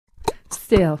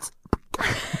Still.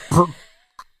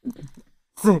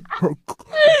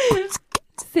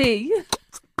 See.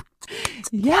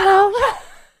 Yellow.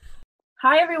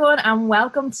 Hi everyone and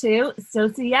welcome to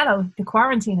Still See Yellow, the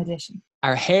quarantine edition.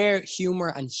 Our hair,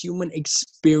 humour and human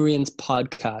experience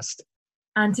podcast.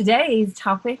 And today's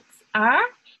topics are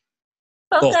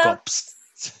fuck-ups.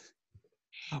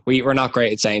 We're not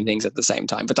great at saying things at the same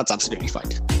time, but that's absolutely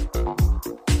fine.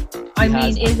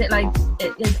 Is it like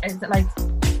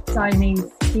Siamese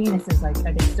penises? Like,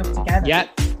 are they stuck together?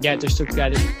 Yeah, they're stuck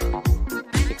together.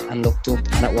 And looked up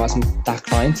and it wasn't that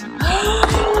client.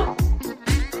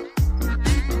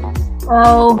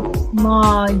 Oh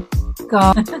my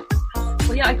god.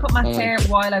 Well, yeah, I cut my hair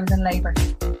while I was in labour.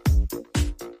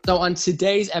 So on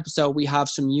today's episode, we have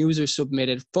some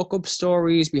user-submitted fuck-up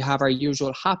stories. We have our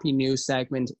usual happy news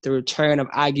segment, the return of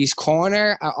Aggie's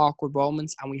Corner, our awkward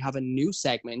moments, and we have a new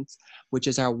segment, which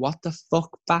is our what the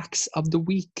fuck facts of the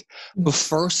week. But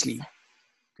firstly,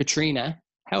 Katrina,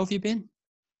 how have you been?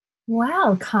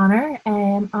 Well, Connor,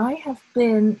 I have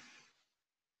been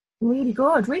really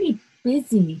good, really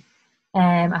busy.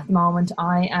 At the moment,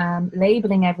 I am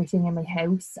labelling everything in my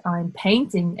house. I'm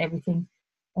painting everything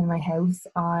in my house.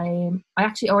 I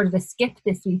actually ordered a skip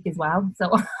this week as well,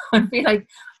 so I feel like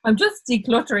I'm just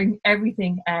decluttering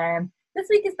everything. This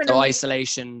week has been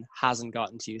isolation hasn't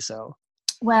gotten to you, so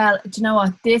well. Do you know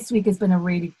what? This week has been a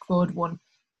really good one,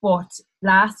 but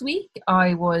last week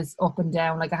I was up and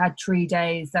down. Like I had 3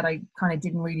 days that I kind of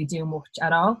didn't really do much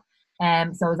at all.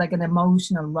 So it was like an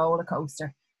emotional roller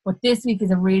coaster. But this week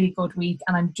is a really good week,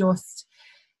 and I'm just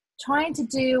trying to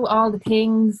do all the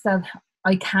things that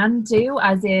I can do,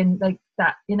 as in like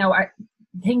that,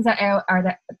 things that are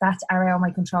out of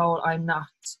my control. I'm not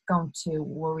going to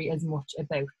worry as much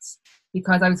about,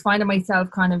 because I was finding myself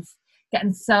kind of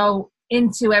getting so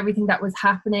into everything that was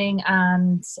happening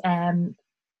and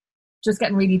just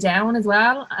getting really down as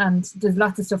well. And there's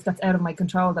lots of stuff that's out of my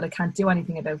control that I can't do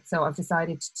anything about. So I've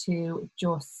decided to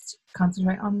just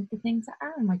concentrate on the things that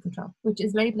are in my control, which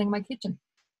is labelling my kitchen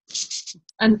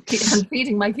and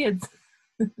feeding my kids.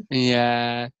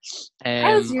 Yeah.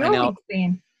 How's your week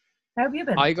been? How have you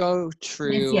been? I go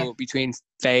through between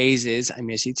phases. I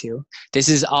miss you too. This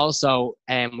is also,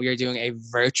 we are doing a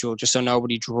virtual, just so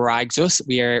nobody drags us.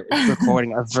 We are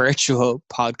recording a virtual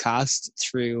podcast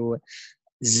through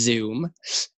Zoom,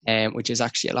 which is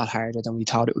actually a lot harder than we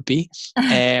thought it would be.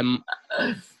 I'm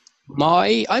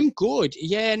good.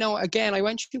 Yeah, no, again, I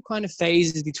went through kind of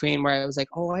phases between where I was like,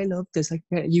 oh, I love this, like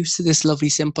get used to this lovely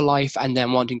simple life, and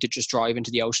then wanting to just drive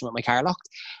into the ocean with my car locked.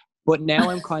 But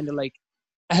now I'm kind of like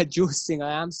adjusting.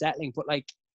 I am settling, but like,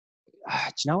 do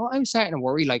you know what I'm starting to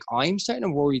worry? Like, I'm starting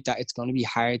to worry that it's going to be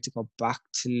hard to go back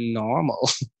to normal.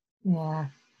 Yeah,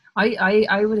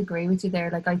 I would agree with you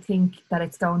there. Like, I think that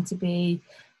it's going to be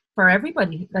for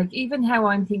everybody. Like, even how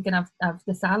I'm thinking of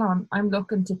the salon, I'm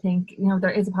looking to think, there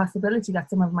is a possibility that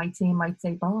some of my team might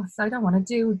say, boss, I don't want to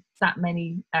do that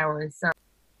many hours. Or,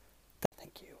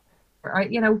 thank you. Or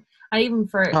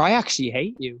I actually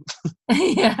hate you.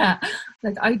 Yeah,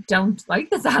 like I don't like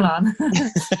the salon.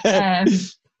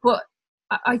 But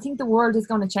I think the world is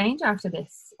going to change after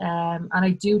this. And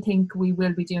I do think we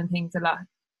will be doing things a lot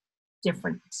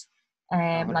different.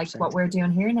 Like what we're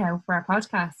doing here now for our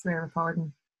podcast, we're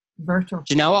recording virtual.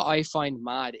 Do you know what I find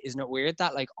mad? Isn't it weird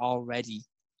that like already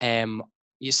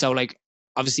so like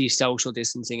obviously social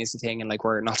distancing is the thing, and like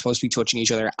we're not supposed to be touching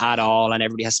each other at all, and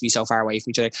everybody has to be so far away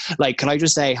from each other. Like, can I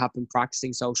just say I've been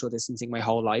practicing social distancing my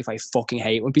whole life. I fucking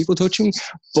hate when people touch me,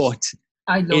 but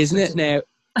I love isn't it now?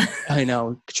 I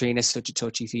know Katrina's such a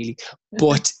touchy-feely,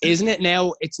 but isn't it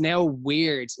now? It's now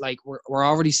weird. Like we're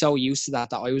already so used to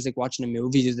that I was like watching a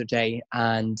movie the other day,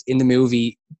 and in the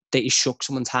movie they shook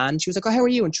someone's hand. She was like, "Oh, how are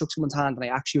you?" and shook someone's hand, and I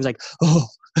actually was like, "Oh,"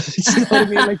 you know what I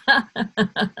mean? Like,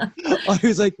 I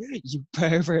was like, "You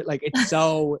pervert!" Like it's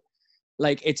so,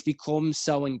 like it's become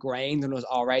so ingrained in us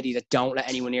already that don't let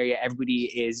anyone near you. Everybody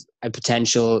is a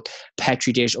potential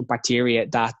petri dish of bacteria.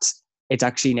 That it's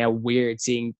actually now weird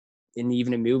seeing.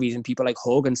 Even in movies and people like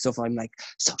hug and stuff, I'm like,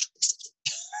 social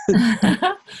distancing.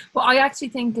 But I actually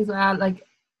think as well, like,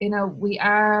 we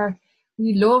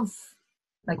love,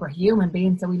 like, we're human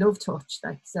beings, so we love touch.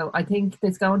 Like, so I think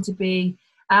there's going to be,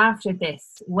 after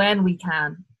this, when we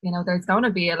can, there's going to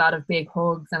be a lot of big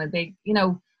hugs and a big,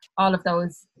 all of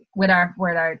those with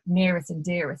our nearest and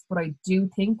dearest. But I do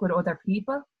think with other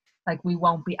people, like, we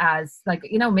won't be as, like,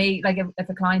 me, like if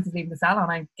a client is leaving the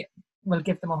salon, will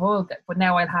give them a hug, but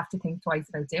now I'll have to think twice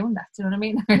about doing that. Do you know what I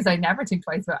mean? Whereas I never think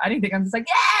twice about anything. I'm just like,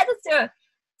 yeah, let's do it.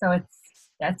 So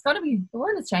it's going to be, the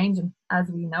world is changing as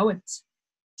we know it.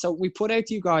 So we put out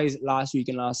to you guys last week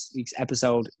in last week's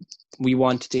episode. We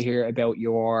wanted to hear about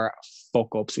your fuck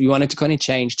ups. We wanted to kind of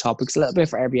change topics a little bit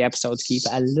for every episode to keep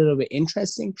it a little bit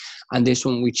interesting. And this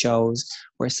one we chose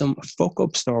were some fuck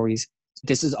up stories.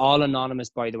 This is all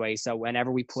anonymous, by the way. So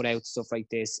whenever we put out stuff like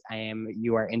this,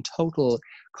 you are in total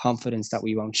confidence that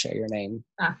we won't share your name.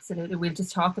 Absolutely. We'll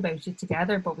just talk about it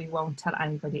together, but we won't tell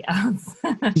anybody else.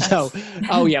 No.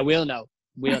 Oh yeah, we'll know.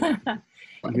 We'll know.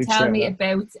 Tell me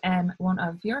about one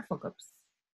of your fuck ups.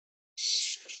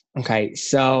 Okay,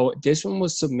 so this one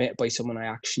was submitted by someone I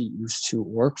actually used to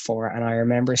work for, and I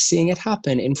remember seeing it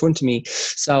happen in front of me.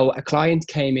 So a client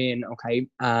came in, okay,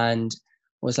 and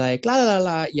was like, la la la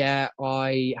la, yeah,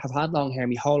 I have had long hair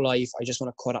my whole life. I just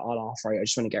want to cut it all off, right? I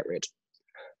just want to get rid.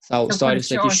 So stylist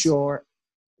like, you sure?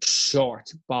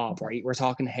 Short bob, right? We're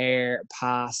talking hair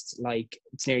past, like,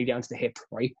 it's nearly down to the hip,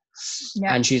 right?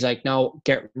 Yeah. And she's like, no,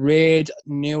 get rid,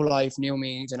 new life, new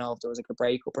me. You know, if there was like a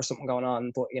breakup or something going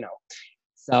on, but you know.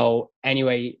 So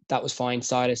anyway, that was fine.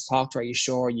 Stylist talked to her, are you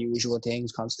sure? Usual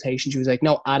things, consultation. She was like,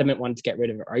 no, adamant, wanted to get rid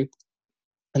of it, right?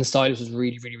 And the stylist was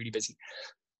really, really, really busy.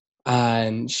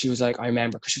 And she was like, I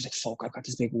remember, because she was like, fuck, I've got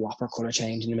this big whopper colour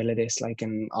change in the middle of this, like,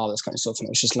 and all this kind of stuff. And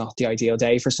it was just not the ideal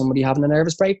day for somebody having a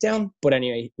nervous breakdown. But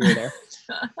anyway, we were there.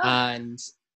 And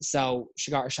so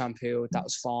she got her shampoo. That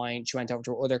was fine. She went over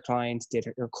to her other client, did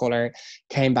her colour,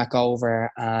 came back over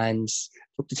and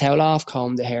took the towel off,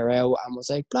 combed the hair out, and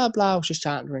was like, blah, blah. I was just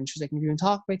chatting to her. And she was like, we've been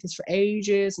talking about this for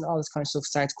ages and all this kind of stuff.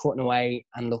 Started cutting away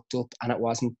and looked up, and it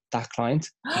wasn't that client.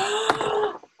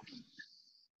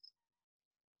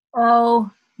 Oh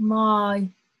my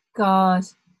God.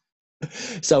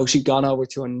 So she'd gone over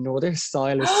to another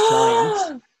stylist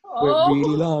client with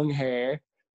really long hair,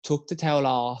 took the towel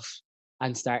off,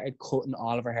 and started cutting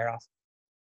all of her hair off.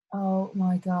 Oh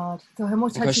my God. So how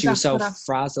much because she was so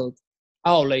frazzled.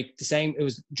 Oh, like the same, it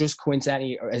was just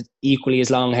coincidentally equally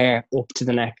as long hair up to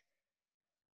the neck.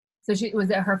 So was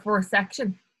it her first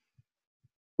section?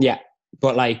 Yeah.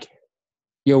 But like,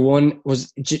 your one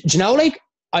was, do you know, like,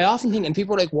 I often think, and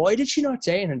people are like, why did she not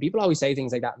say it? And people always say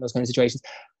things like that in those kind of situations.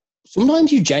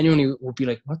 Sometimes you genuinely would be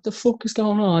like, what the fuck is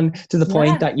going on? To the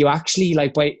point that you actually,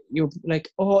 like, you're like,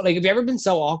 oh, like, have you ever been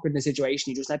so awkward in a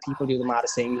situation, you just let people do the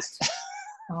maddest things?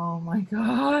 Oh my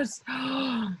God.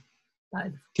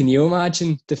 Can you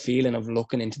imagine the feeling of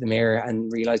looking into the mirror and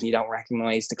realizing you don't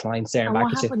recognize the client staring back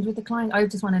at you? What happened with the client? I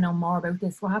just want to know more about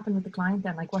this. What happened with the client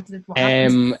then? Like, what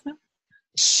happened?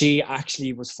 She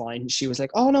actually was fine. She was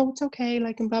like, oh no, it's okay,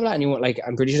 like, and blah blah. And you want, like,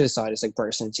 I'm pretty sure the side is like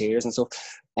bursting in tears and stuff.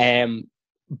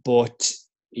 But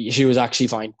she was actually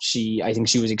fine. I think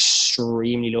she was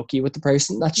extremely lucky with the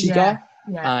person that she got.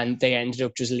 Yeah. And they ended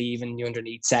up just leaving the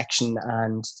underneath section,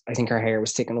 and I think her hair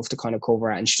was thick enough to kind of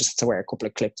cover it, and she just had to wear a couple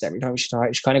of clips every time she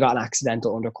tried. She kind of got an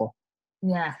accidental undercut.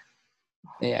 Yeah.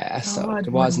 Yeah. So it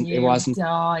wasn't.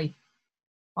 Die.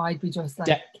 I'd be just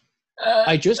like.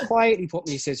 I just quietly put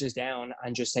my scissors down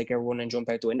and just take a run and jump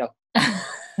out the window.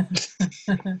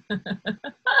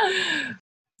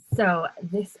 So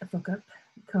this fuck up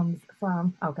comes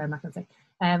from, okay, I'm not going to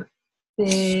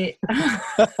say,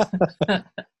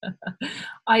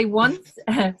 I once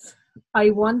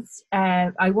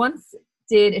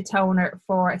did a toner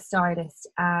for a stylist,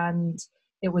 and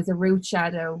it was a root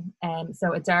shadow,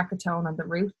 so a darker tone on the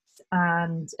roots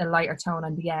and a lighter tone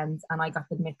on the ends, and I got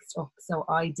them mixed up. So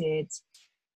I did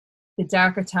the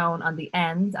darker tone on the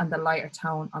ends and the lighter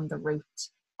tone on the root,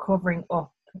 covering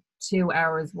up 2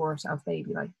 hours worth of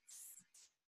baby lights.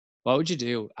 What would you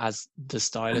do as the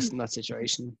stylist in that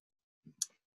situation?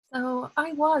 So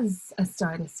I was a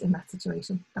stylist in that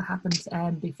situation. That happened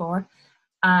before,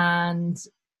 and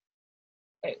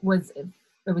it was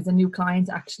a new client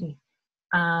actually,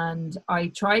 and I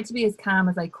tried to be as calm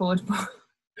as I could, but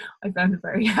I found it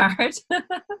very hard.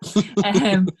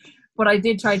 But I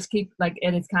did try to keep like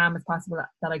it as calm as possible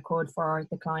that I could for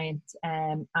the client,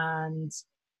 and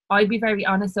I'd be very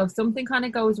honest. So if something kind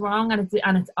of goes wrong and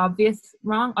it's obvious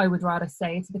wrong, I would rather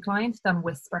say it to the client than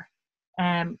whisper.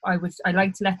 I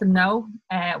like to let them know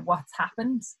what's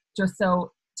happened, just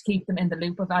so to keep them in the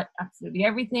loop of absolutely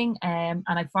everything. And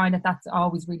I find that that's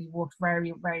always really worked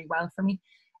very, very well for me.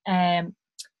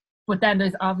 But then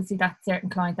there's obviously that certain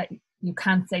client that you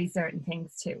can't say certain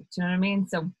things to. Do you know what I mean?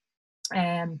 So,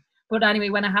 but anyway,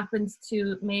 when it happened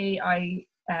to me, I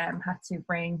had to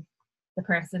bring the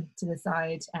person to the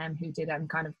side who did and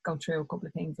kind of go through a couple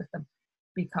of things with them,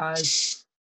 because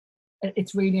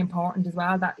it's really important as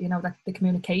well that, you know, that the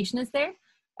communication is there.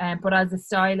 But as a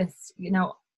stylist, you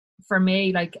know, for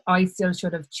me, like, I still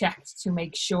should have checked to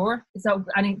make sure. So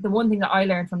I think the one thing that I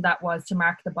learned from that was to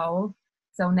mark the bowl.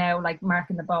 So now, like,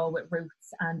 marking the bowl with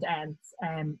roots and ends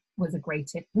was a great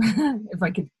tip. If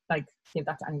I could, like, give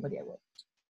that to anybody, I would.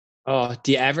 Oh,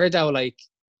 do you ever though, like,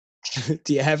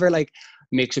 do you ever like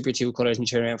mix up your two colors and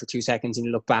turn around for 2 seconds and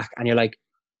you look back and you're like,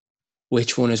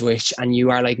 which one is which? And you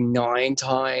are like 9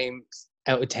 times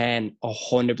out of 10,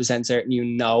 100% certain you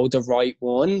know the right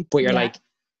one, but you're like,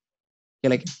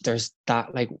 there's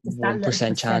that like Just that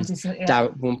 1% chance, yeah.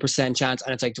 that 1% chance,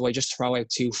 and it's like, do I just throw out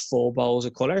 2 full bowls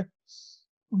of color,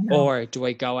 or do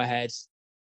I go ahead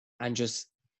and just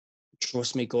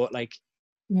trust me gut? Like,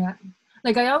 yeah,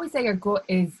 like I always say, your gut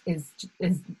is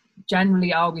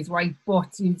generally always right,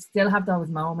 but you still have those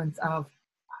moments of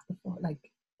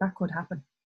like that could happen,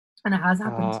 and it has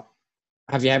happened.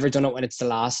 Have you ever done it when it's the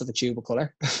last of the tube of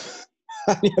color?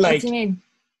 And you're What like, do you mean?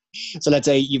 so let's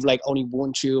say you've like only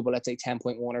one tube, or let's say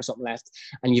 10.1 or something left,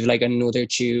 and you've like another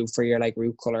tube for your like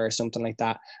root color or something like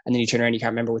that, and then you turn around, you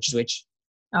can't remember which is which.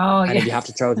 Oh, and yeah. if you have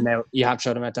to throw them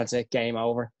out, that's it, game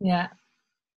over. Yeah.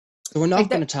 So we're not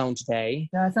going to town today.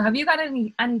 Yeah, so have you got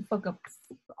any fuck ups?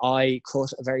 I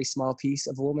cut a very small piece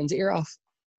of a woman's ear off.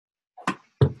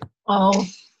 Oh,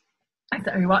 I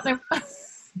tell you what now.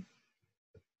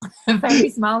 A very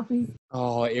small piece.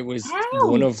 Oh, it was How?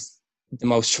 one of the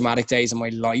most traumatic days of my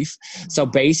life. So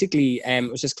basically,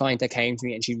 it was this client that came to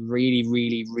me, and she really,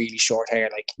 really, really short hair,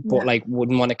 but like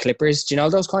wouldn't want a clippers. Do you know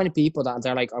those kind of people that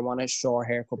they're like, I want a short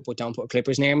haircut, but don't put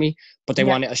clippers near me, but they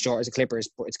want it as short as a clippers,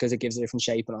 but it's because it gives a different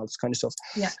shape and all this kind of stuff.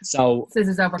 Yeah. So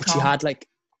scissors over comb. She had like,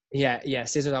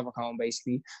 scissors over comb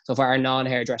basically. So for our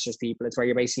non-hairdressers people, it's where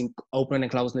you're basically opening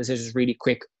and closing the scissors really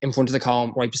quick in front of the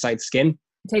comb, right beside the skin.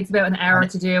 It takes about an hour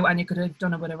to do, and you could have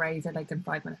done it with a razor like in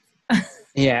 5 minutes.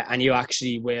 Yeah, and you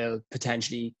actually will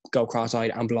potentially go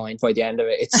cross-eyed and blind by the end of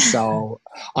it. It's so...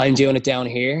 I'm doing it down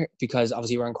here because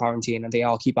obviously we're in quarantine and they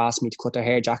all keep asking me to cut their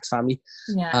hair, Jack's family.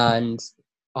 Yeah. And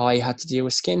I had to do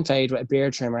a skin fade with a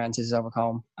beard trimmer and scissors over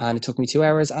comb. And it took me 2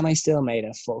 hours and I still made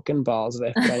a fucking balls of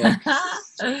it. But anyway.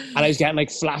 And I was getting like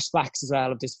flashbacks as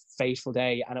well of this fateful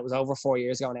day. And it was over 4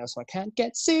 years ago now, so I can't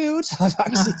get sued. I've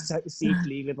actually seeked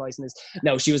legal advice on this.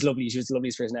 No, she was lovely. She was the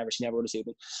loveliest person ever. She never would have sued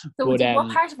me. So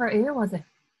what part of her ear was it?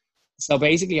 So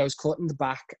basically, I was cutting the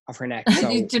back of her neck. So,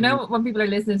 do you know when people are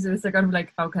listening to this, they're going to be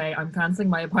like, okay, I'm cancelling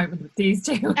my appointment with these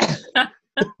two.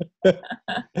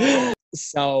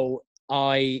 So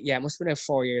it must have been about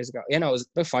 4 years ago. Yeah, no, it was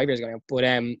about 5 years ago now. But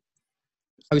I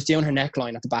was doing her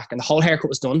neckline at the back and the whole haircut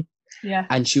was done. Yeah.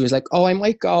 And she was like, oh, I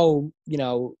might go,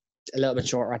 a little bit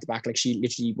shorter at the back. Like she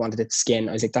literally wanted it skin.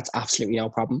 I was like, that's absolutely no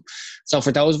problem. So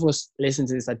for those of us listening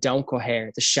to this that don't cut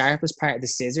hair, the sharpest part of the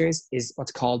scissors is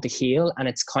what's called the heel. And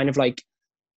it's kind of like,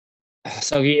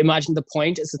 so you imagine the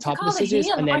point is the top of the scissors.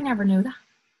 Heel? And then, I never knew that.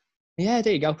 Yeah,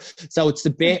 there you go. So it's the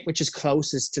bit which is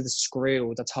closest to the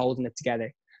screw that's holding it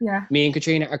together. Yeah. Me and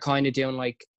Katrina are kind of doing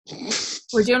like...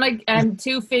 We're doing like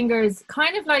 2 fingers,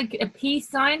 kind of like a peace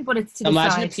sign, but it's to the side.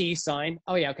 Imagine a peace sign.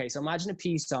 Oh yeah, okay. So imagine a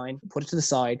peace sign, put it to the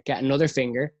side, get another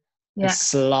finger, and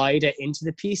slide it into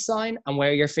the peace sign, and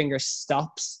where your finger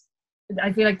stops,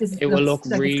 I feel like it will look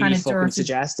like really kind of fucking dirty.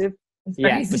 Suggestive.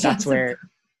 Yeah, but suggestive.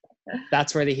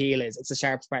 that's where the heel is. It's the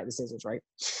sharpest part of the scissors, right?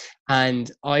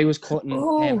 And I was cutting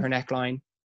her neckline.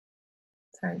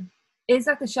 Sorry. Is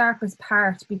that the sharpest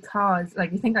part because,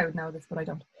 like, you think I would know this, but I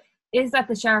don't. Is that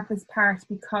the sharpest part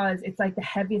because it's like the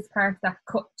heaviest part that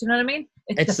cut? Do you know what I mean?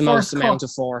 It's the most amount of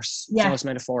force. Yeah. It's the most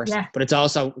amount of force. Yeah. But it's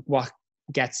also what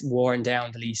gets worn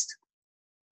down the least.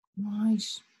 Right.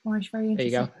 Very interesting. There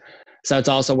you go. So it's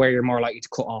also where you're more likely to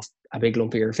cut off a big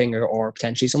lump of your finger or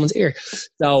potentially someone's ear.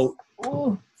 So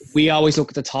we always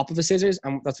look at the top of the scissors,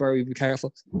 and that's where we be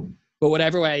careful. But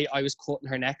whatever way I was cutting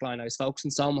her neckline, I was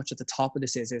focusing so much at the top of the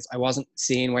scissors, I wasn't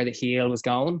seeing where the heel was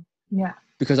going. Yeah.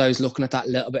 Because I was looking at that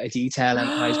little bit of detail and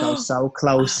I was going so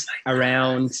close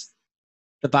around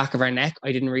the back of her neck.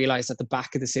 I didn't realize that the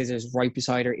back of the scissors right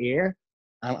beside her ear.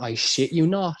 And I shit you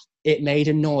not, it made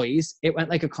a noise. It went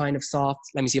like a kind of soft,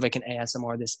 let me see if I can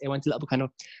ASMR this. It went a little bit kind of,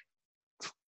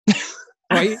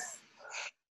 right?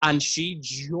 And she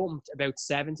jumped about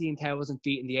 17,000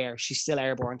 feet in the air. She's still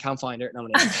airborne, can't find her. No.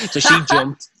 So she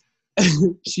jumped.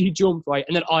 She jumped, right,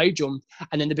 and then I jumped,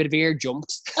 and then the bit of air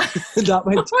jumped. That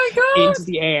went into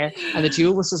the air, and the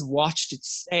two of us just watched it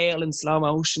sail in slow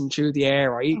motion through the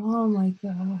air, right? Oh my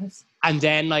god! And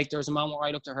then, like, there was a moment where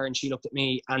I looked at her and she looked at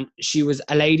me, and she was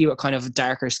a lady with kind of a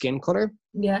darker skin color.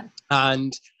 Yeah.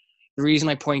 And the reason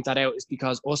I point that out is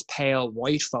because us pale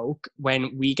white folk,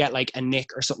 when we get like a nick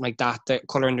or something like that, the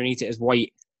color underneath it is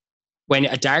white. When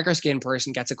a darker skinned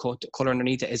person gets a cut, the color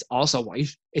underneath it is also white.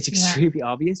 It's extremely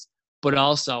obvious. But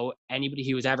also, anybody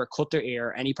who has ever cut their ear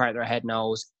or any part of their head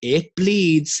knows it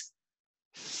bleeds.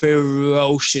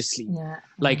 ferociously. Yeah.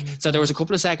 Like, so there was a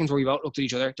couple of seconds where we both looked at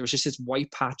each other. There was just this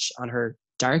white patch on her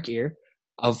dark ear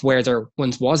of where there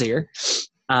once was ear.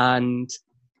 And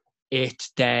it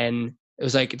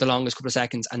was like the longest couple of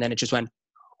seconds. And then it just went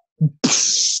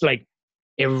like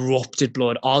erupted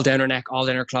blood all down her neck, all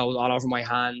down her clothes, all over my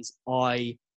hands.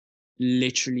 I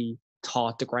literally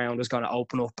thought the ground was going to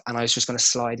open up and I was just going to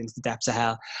slide into the depths of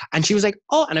hell. And she was like,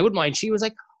 oh, and I wouldn't mind. She was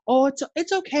like, oh,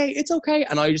 it's okay.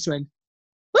 And I just went,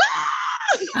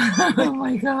 Oh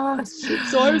my gosh.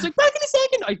 So I was like, back in a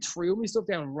second. I threw my stuff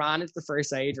down, ran into the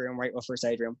first aid room,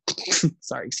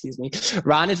 sorry, excuse me.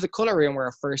 Ran into the colour room where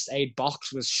a first aid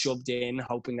box was shoved in,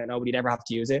 hoping that nobody'd ever have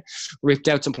to use it. Ripped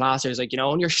out some plasters, like,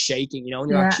 when you're shaking, when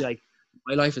you're actually like,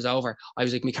 my life is over. I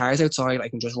was like, my car's outside. I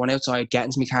can just run outside, get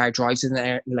into my car, drive to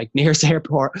the nearest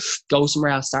airport, go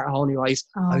somewhere else, start a whole new life.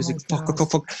 I was like,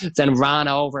 fuck. Then ran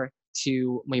over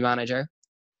to my manager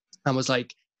and was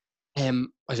like,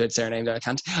 I said her name there, I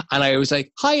can't. And I was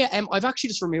like, hi, I've actually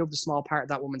just removed a small part of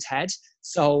that woman's head.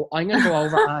 So I'm going to go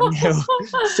over and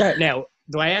start now.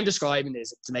 The way I'm describing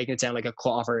this, to make it sound like I cut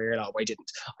off her earlobe, I didn't.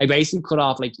 I basically cut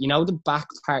off, the back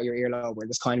part of your earlobe where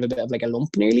there's kind of a bit of like a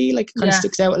lump nearly, like kind of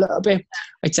sticks out a little bit.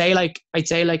 I'd say like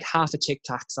half a Tic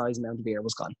Tac size amount of ear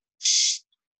was gone.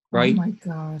 Right? Oh my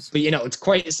God. But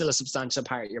it's still a substantial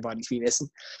part of your body to be missing.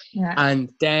 Yeah. And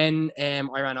then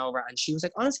I ran over and she was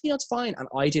like, honestly, it's fine. And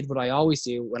I did what I always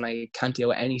do when I can't deal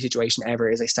with any situation ever,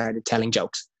 is I started telling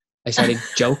jokes. I started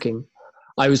joking.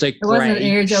 I was like, it wasn't an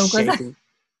ear joke, was it?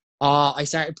 I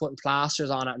started putting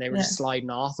plasters on it and they were just sliding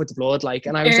off with the blood. Like,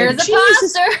 and I was here's like,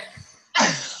 Jesus.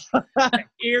 A plaster.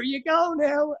 Here you go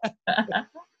now.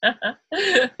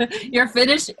 You're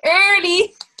finished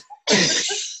early.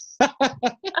 And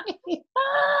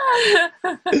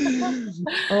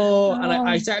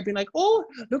I started being like, oh,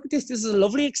 look at this is a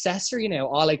lovely accessory,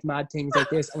 all like mad things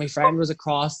like this. And my friend was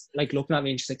across like looking at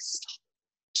me and she's like,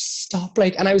 stop,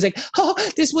 like, and I was like, oh,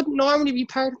 this wouldn't normally be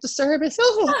part of the service.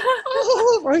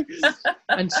 Right.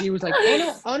 And she was like, oh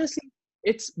no, honestly,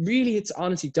 it's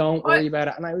honestly, don't worry about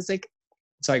it. And I was like,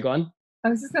 sorry, go on. I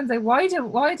was just gonna say, why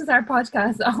does our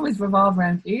podcast always revolve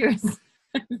around ears?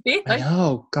 I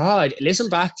know, God, listen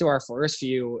back to our first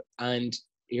few and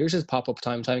ears just pop up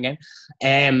time and time again.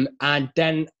 And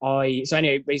then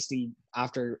basically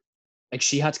after, like,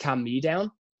 she had to calm me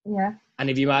down. Yeah. And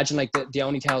if you imagine, like, the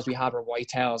only towels we had were white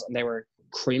towels and they were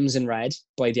crimson red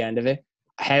by the end of it.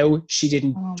 How she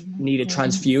didn't need a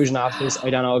transfusion after this, I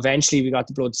don't know. Eventually we got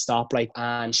the blood stop, like,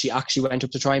 and she actually went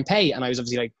up to try and pay. And I was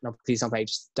obviously like, no, please don't pay.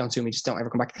 Just don't sue me. Just don't ever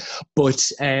come back. But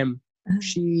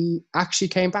she actually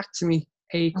came back to me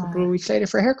a couple of weeks later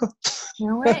for a haircut.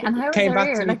 No way. And how was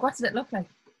her ear? Like, what did it look like?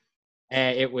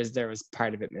 There was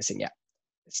part of it missing, yeah.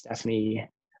 It's definitely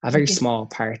a very small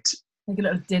part. Like a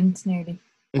little dent nearly.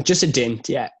 Just a dent,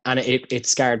 yeah. And it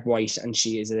scarred white, and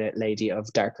she is a lady of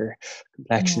darker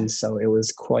complexion, so it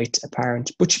was quite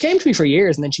apparent. But she came to me for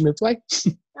years and then she moved away.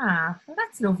 Well,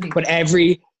 that's lovely. But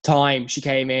every time she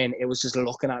came in, it was just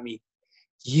looking at me.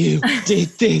 You did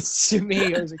this to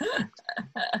me. I was like,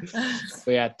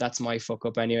 but yeah, that's my fuck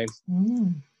up anyway.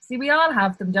 See, we all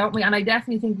have them, don't we? And I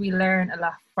definitely think we learn a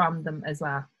lot from them as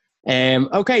well.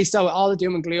 Okay, so all the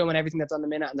doom and gloom and everything that's on the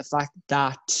minute, and the fact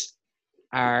that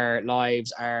our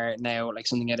lives are now like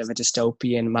something out of a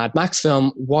dystopian Mad Max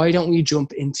film, why don't we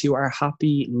jump into our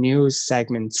happy news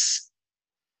segments?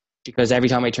 Because every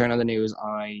time I turn on the news,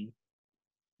 I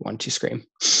want to scream.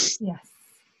 Yes.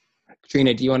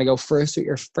 Katrina, do you want to go first with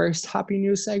your first happy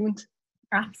news segment?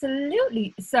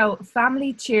 Absolutely. So,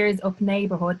 family cheers up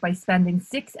neighbourhood by spending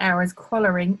 6 hours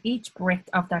colouring each brick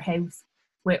of their house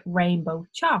with rainbow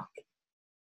chalk.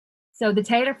 So the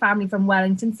Taylor family from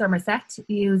Wellington, Somerset,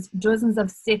 used dozens of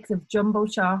sticks of jumbo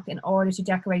chalk in order to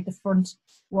decorate the front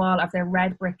wall of their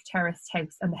red brick terraced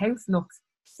house. And the house looks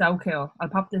so cool. I'll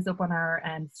pop this up on our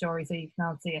story so you can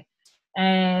all see it.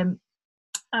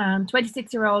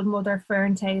 26-year-old mother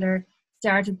Fern Taylor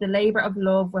started the labour of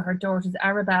love with her daughters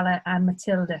Arabella and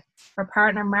Matilda. Her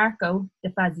partner Marco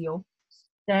De Fazio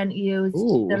then used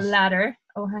the ladder.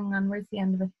 Oh, hang on, where's the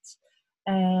end of it?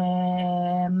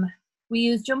 We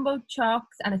used jumbo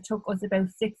chalks and it took us about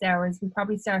 6 hours. We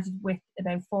probably started with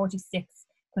about 46,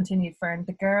 continued Fern.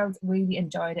 The girls really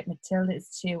enjoyed it. Matilda is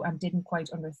 2 and didn't quite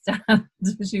understand.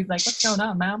 She was like, what's going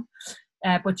on, ma'am?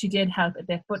 But she did help a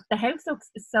bit. But the house looks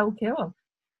so cool.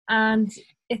 And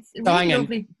it's really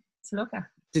lovely to look at.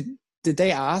 Did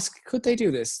they ask, could they do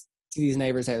this to these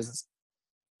neighbours' houses?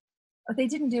 But they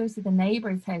didn't do it to the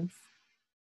neighbour's house.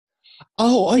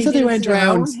 Oh, I thought they went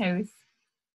around. Their own house.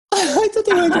 I thought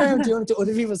they went around doing it to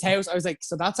other people's house. I was like,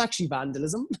 so that's actually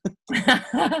vandalism.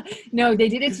 No, they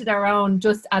did it to their own,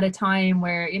 just at a time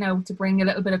where, you know, to bring a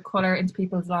little bit of colour into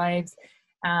people's lives.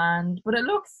 But it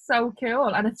looks so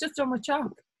cool, and it's just done with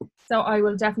chalk. So I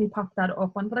will definitely pop that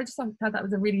up on. But I just thought that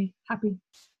was a really happy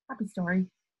story.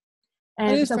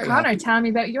 So Connor, tell me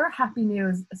about your happy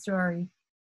news story.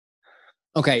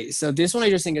 Okay, so this one I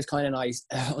just think is kind of nice.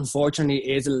 Unfortunately,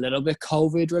 it is a little bit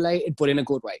COVID related, but in a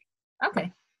good way.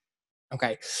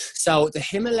 Okay, so the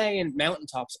Himalayan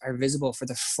mountaintops are visible for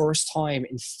the first time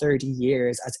in 30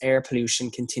 years as air pollution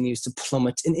continues to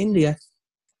plummet in India.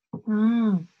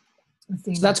 So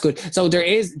that's good. So do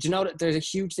you know that there's a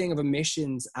huge thing of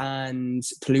emissions and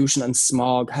pollution, and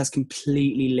smog has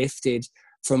completely lifted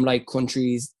from like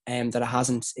countries that it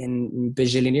hasn't in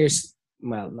bajillion years.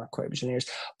 Well, not quite a bajillion years,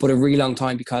 but a really long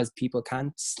time, because people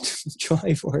can't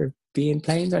drive or be in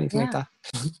planes or anything like that.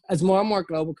 As more and more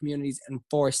global communities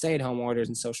enforce stay-at-home orders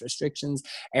and social restrictions,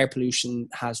 air pollution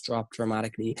has dropped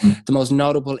dramatically. The most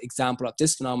notable example of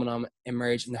this phenomenon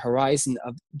emerged in the horizon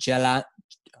of Jalandhar,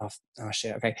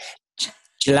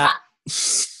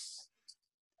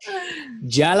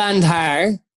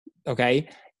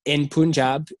 in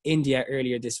Punjab, India,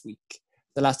 earlier this week.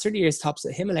 The last 30 years, tops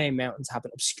of the Himalayan mountains have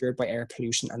been obscured by air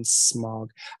pollution and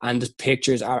smog. And the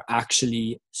pictures are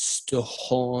actually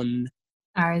stunning.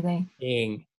 Are they?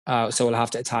 So we'll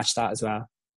have to attach that as well.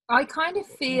 I kind of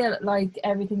feel like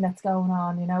everything that's going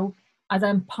on, you know, as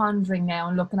I'm pondering now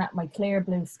and looking at my clear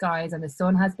blue skies, and the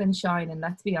sun has been shining,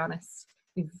 let's be honest.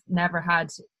 We've never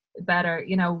had better,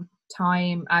 you know,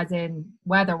 time as in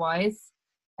weather-wise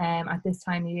at this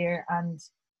time of year. And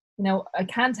you know, I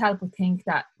can't help but think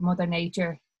that Mother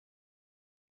Nature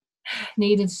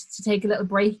needed to take a little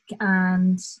break,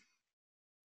 and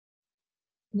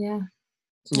I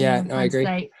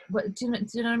agree. But do you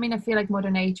know what I mean? I feel like Mother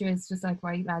Nature is just like,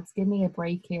 right, lads, give me a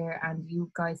break here, and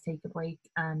you guys take a break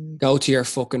and go to your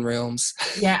fucking rooms.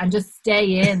 And just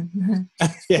stay in,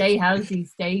 stay healthy,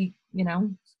 stay, you know.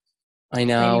 I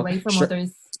know. Stay away from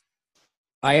others.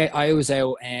 I was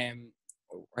out.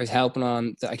 I was helping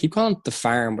on, I keep calling it the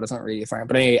farm, but it's not really a farm.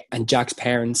 But anyway, and Jack's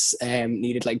parents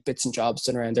needed like bits and jobs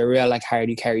done around. They're real like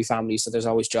hardy carry families, so there's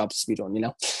always jobs to be done, you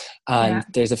know. And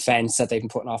there's a fence that they've been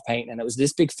putting off painting, and it was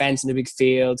this big fence in a big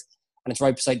field, and it's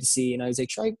right beside the sea. And I was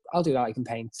like, sure, I'll do that. I can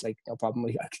paint, like no problem.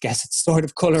 I guess it's sort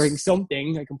of colouring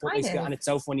something. I can put my skill, and it's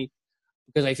so funny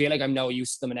because I feel like I'm no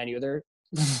use to them in any other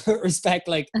respect.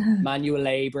 Like manual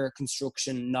labour,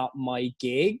 construction, not my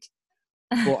gig.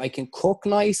 But I can cook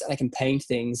nice and I can paint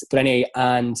things. But anyway,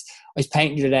 and I was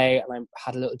painting today, and I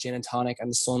had a little gin and tonic, and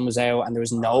the sun was out and there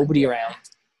was nobody around.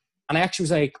 And I actually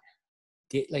was like,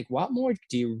 what more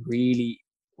do you really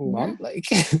want? Like,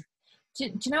 do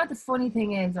you know what the funny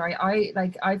thing is, right?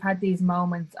 I've had these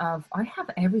moments of, I have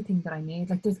everything that I need.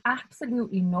 Like, there's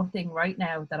absolutely nothing right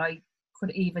now that I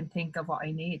could even think of what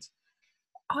I need.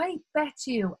 I bet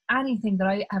you anything that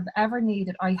I have ever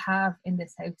needed, I have in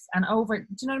this house. And over, do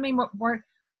you know what I mean?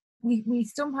 We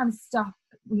sometimes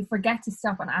we forget to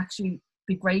stop and actually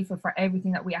be grateful for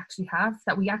everything that we actually have,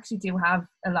 that we actually do have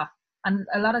a lot. And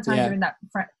a lot of times you're in that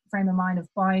frame of mind of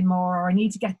buying more, or I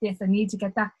need to get this, I need to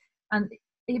get that. And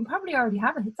you probably already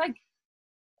have it. It's like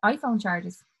iPhone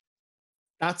charges.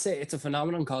 That's it. It's a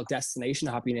phenomenon called destination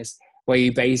happiness, where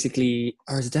you basically,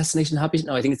 or is it destination happiness?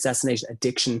 No, I think it's destination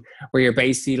addiction, where you're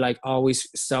basically like always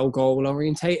so goal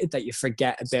orientated that you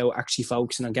forget about actually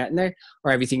focusing on getting there,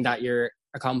 or everything that you're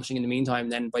accomplishing in the meantime.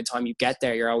 Then by the time you get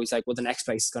there, you're always like, well, the next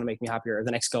place is going to make me happier, or the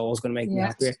next goal is going to make me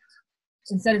happier.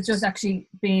 Instead of just actually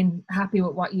being happy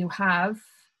with what you have.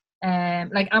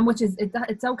 Which is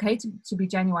it's okay to be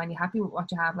genuinely happy with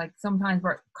what you have. Like, sometimes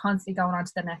we're constantly going on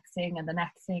to the next thing and the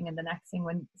next thing and the next thing,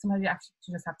 when sometimes you actually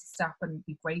just have to stop and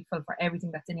be grateful for everything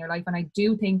that's in your life. And I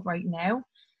do think right now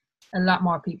a lot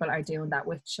more people are doing that,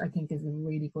 which I think is a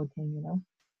really good thing, you know.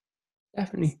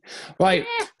 Definitely. Right,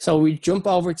 so we jump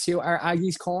over to our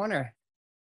Aggie's Corner.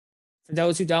 For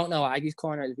those who don't know, Aggie's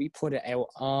Corner, we put it out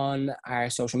on our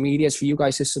social medias for you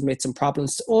guys to submit some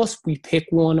problems to us. We pick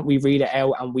one, we read it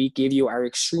out, and we give you our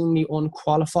extremely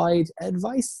unqualified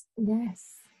advice.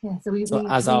 Yes. Yeah. So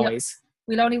as always,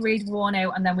 we'll only read one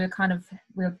out, and then we'll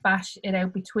bash it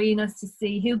out between us to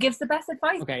see who gives the best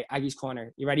advice. Okay, Aggie's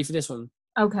Corner. You ready for this one?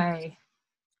 Okay.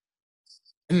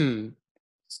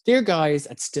 Dear guys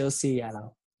at Still See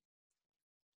Yellow.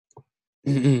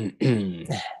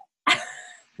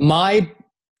 My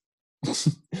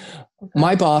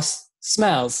boss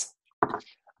smells.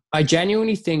 I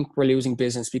genuinely think we're losing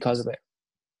business because of it.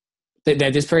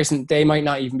 This person, they might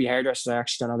not even be hairdressers. I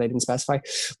actually don't know. They didn't specify.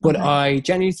 But I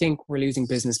genuinely think we're losing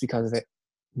business because of it.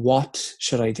 What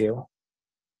should I do?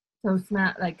 So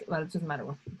smell like, well, it doesn't matter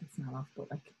what the smell of, but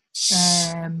like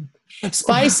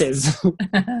Spices.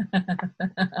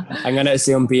 I'm gonna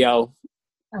assume BO.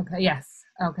 okay, yes.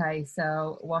 Okay,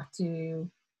 so what do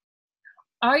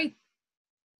I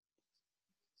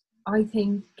I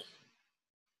think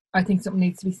something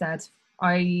needs to be said.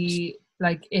 I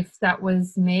like if that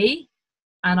was me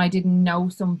and I didn't know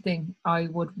something, I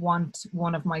would want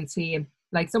one of my team,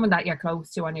 like someone that you're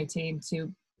close to on your team,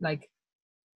 to like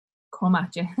come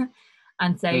at you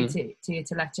and say to you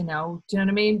to let you know. Do you know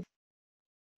what I mean?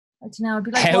 I don't know. I'd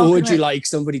be like, How would you like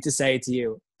somebody to say it to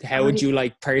you? How would you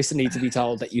like personally to be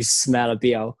told that you smell a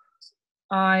BO?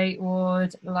 I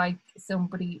would like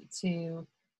somebody to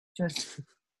just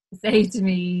say to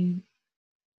me,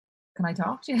 can I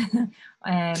talk to you?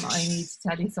 I need to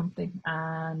tell you something,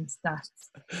 and that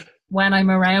when I'm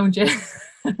around you,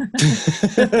 I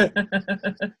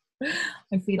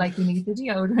feel like you need the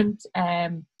deodorant.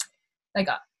 Like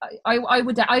I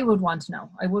would want to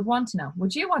know. I would want to know.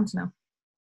 Would you want to know?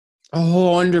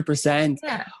 100%.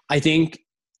 Yeah. I think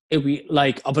it'd be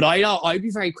like, but I'd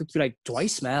be very quick to be like, do I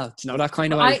smell? Do you know that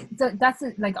kind of way? That's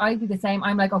it. Like I'd be the same.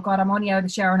 I'm like, oh God, I'm only out of the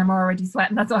shower and I'm already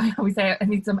sweating. That's why I always say I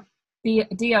need some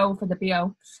DO for the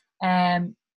BO.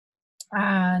 And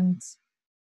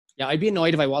yeah, I'd be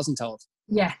annoyed if I wasn't told.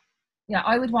 Yeah,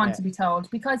 I would want to be told,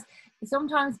 because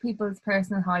sometimes people's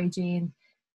personal hygiene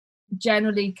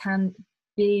generally can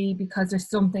be because there's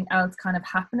something else kind of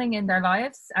happening in their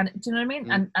lives, and do you know what I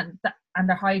mean? And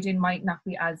their hygiene might not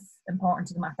be as important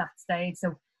to them at that stage.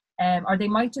 So, or they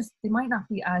might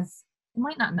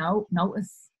not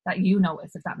notice that you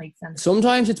notice, if that makes sense.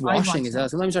 Sometimes it's washing as well.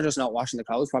 Sometimes they're just not washing the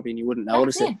clothes properly, and you wouldn't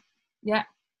notice it. Yeah.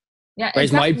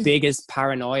 Whereas my biggest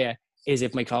paranoia is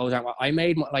if my clothes aren't. I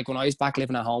made, like, when I was back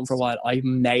living at home for a while, I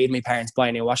made my parents buy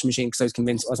a new washing machine because I was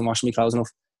convinced I wasn't washing my clothes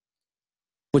enough.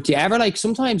 But do you ever, like,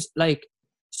 sometimes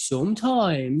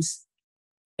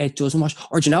it doesn't wash?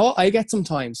 Or do you know what I get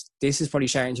sometimes? This is probably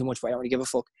sharing too much, but I don't really give a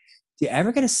fuck. Do you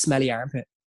ever get a smelly armpit?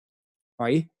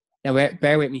 Right? Now,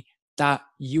 bear with me. That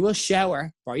you will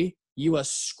shower, right? You will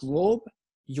scrub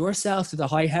yourself to the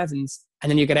high heavens, and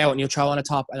then you get out and you'll throw on a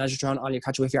top, and as you're throwing on, you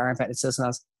catch a whiff of your armpit and it still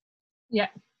smells. Yeah.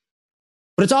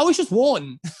 But it's always just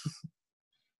one.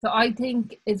 So I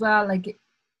think as well, like,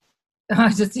 I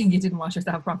just think you didn't wash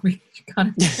yourself properly.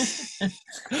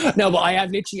 No, but I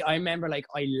remember, like,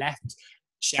 I left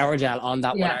shower gel on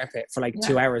that one armpit for like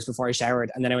 2 hours before I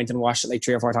showered, and then I went and washed it like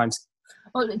 3 or 4 times.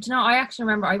 Well, do you know, I actually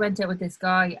remember I went out with this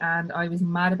guy and I was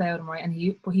mad about him, right? And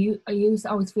I used to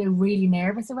always feel really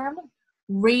nervous around him.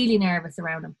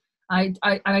 I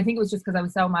think it was just because I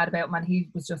was so mad about him and he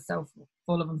was just so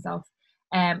full of himself.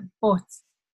 But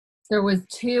there was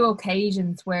 2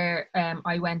 occasions where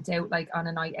I went out, like, on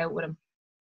a night out with him,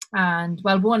 and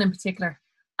well, one in particular,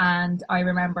 and I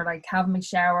remember, like, having my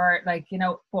shower, like, you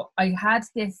know, but I had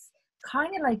this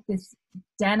kind of like this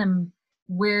denim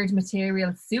weird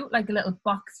material suit, like a little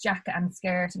box jacket and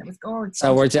skirt, and it was gorgeous.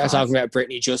 So we're talking about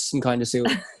Britney Justin kind of suit.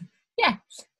 Yeah.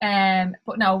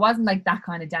 But no, it wasn't like that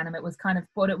kind of denim. It was kind of,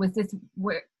 but it was this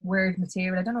weird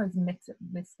material. I don't know if it's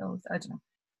viscose, I don't know.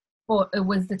 But it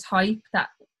was the type that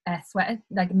sweated,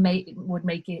 like, would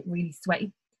make it really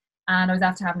sweaty. And I was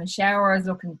after having a shower, I was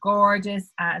looking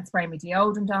gorgeous and spraying my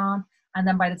deodorant on. And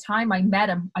then by the time I met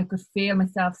him, I could feel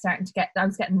myself starting to I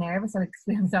was getting nervous. I could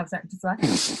feel myself starting to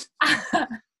sweat.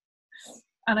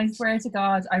 And I swear to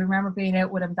God, I remember being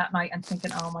out with him that night and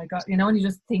thinking, oh my God, you know, when you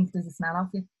just think there's a smell off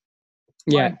you.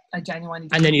 Yeah. I genuinely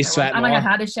did. And then you sweat more. And I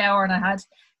had a shower and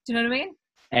do you know what I mean?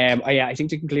 Yeah, I think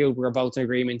to conclude, we're both in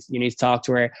agreement. You need to talk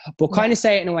to her, but kind of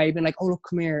say it in a way, being like, "Oh, look,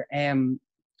 come here.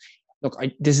 Look,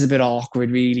 this is a bit awkward,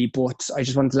 really, but I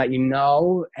just wanted to let you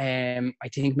know. I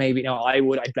think maybe I'd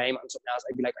blame it on something else.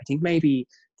 I'd be like, I think maybe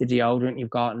the deodorant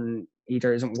you've gotten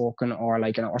either isn't working, or,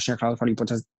 like, you're not washing your clothes probably, but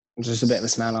there's just a bit of a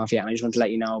smell off you, and I just want to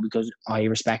let you know because I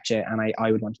respect you and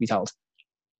I would want to be told."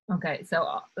 Okay,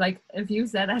 so, like, if you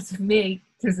said that to me,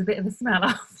 there's a bit of a smell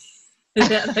off.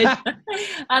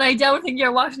 And I don't think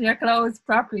you're washing your clothes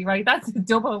properly, right? That's a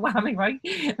double whammy, right?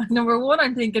 Number 1,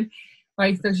 I'm thinking,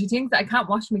 right, so she thinks that I can't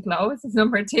wash my clothes.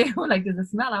 Number 2, like, there's a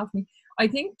smell off me. I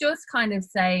think just kind of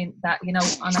saying that, you know,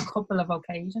 on a couple of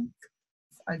occasions,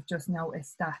 I've just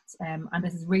noticed that, and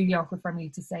this is really awkward for me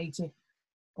to say to,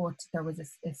 but there was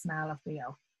a smell of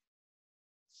BO.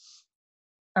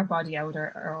 Or body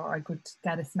odor, or I could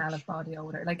get a smell of body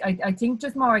odor. Like, I think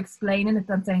just more explaining it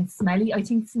than saying smelly. I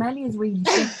think smelly is really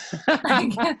shit.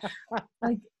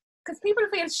 like, because people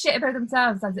feel shit about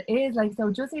themselves as it is. Like,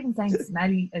 so just even saying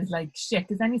smelly is like shit.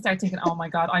 Because then you start thinking, oh my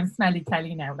God, I'm smelly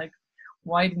Kelly now. Like,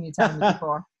 why didn't you tell me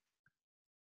before?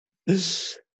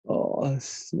 Oh,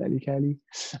 Smelly Kelly.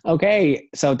 Okay,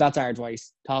 so that's our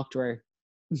advice. Talk to her.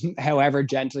 However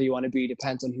gentle you want to be,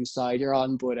 depends on whose side you're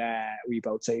on, but we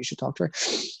both say you should talk to her.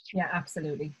 Yeah,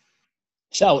 absolutely.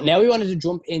 So now we wanted to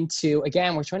jump into,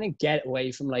 again, we're trying to get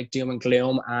away from like doom and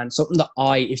gloom, and something that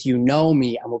if you know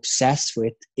me, I'm obsessed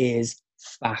with is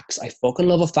facts. I fucking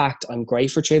love a fact. I'm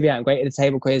great for trivia. I'm great at the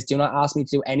table quiz. Do not ask me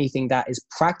to do anything that is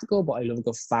practical, but I love a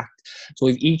good fact. So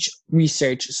we've each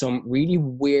researched some really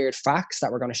weird facts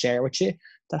that we're going to share with you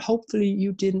that hopefully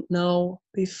you didn't know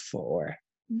before.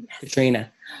 Yes.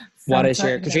 Katrina, So what is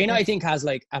your... excited about Katrina, I this. think, has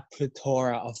like a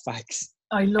plethora of facts.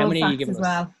 I love many are you facts giving as us?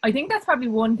 well. I think that's probably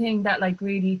one thing that like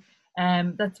really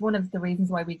that's one of the reasons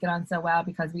why we get on so well,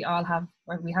 because we have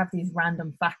these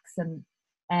random facts. And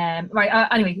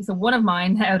anyway, so one of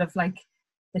mine out of like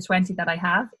the 20 that I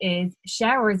have is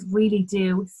showers really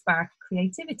do spark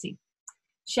creativity.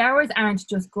 Showers aren't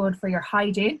just good for your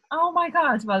hygiene. Oh my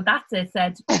god, well that's it,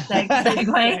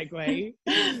 segue.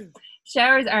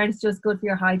 Showers aren't just good for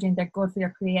your hygiene, they're good for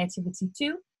your creativity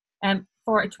too.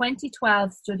 For a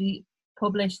 2012 study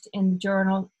published in the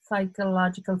journal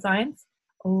Psychological Science,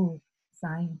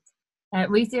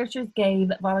 researchers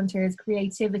gave volunteers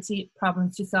creativity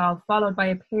problems to solve, followed by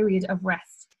a period of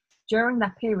rest. During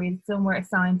that period, some were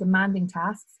assigned demanding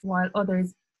tasks, while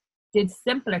others did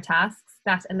simpler tasks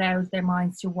that allowed their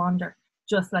minds to wander,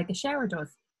 just like a shower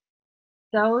does.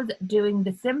 Those doing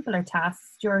the simpler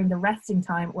tasks during the resting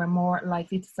time were more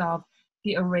likely to solve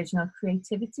the original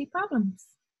creativity problems.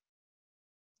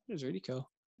 It was really cool.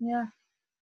 Yeah.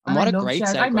 And what I a love great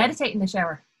showers. segue. I meditate in the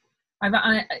shower.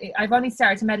 I've only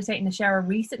started to meditate in the shower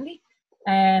recently,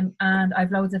 and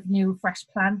I've loads of new fresh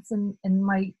plants in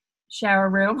my shower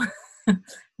room,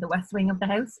 the west wing of the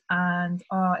house, and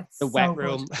it's the so wet good.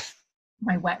 room.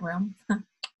 My wet room.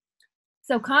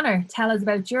 So Connor, tell us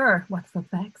about your what's up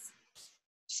facts.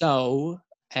 So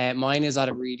mine is at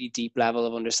a really deep level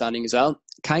of understanding as well.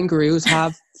 Kangaroos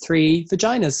have 3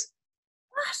 vaginas.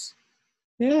 What?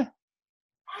 Yeah.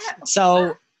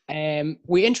 So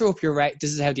we interrupt your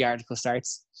this is how the article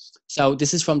starts. So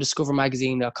this is from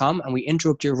discovermagazine.com, and we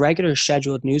interrupt your regular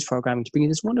scheduled news programming to bring you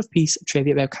this wonderful piece of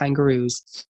trivia about kangaroos.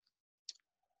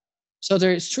 So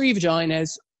there's 3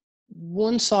 vaginas.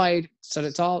 One side, so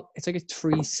it's like a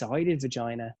 3-sided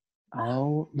vagina.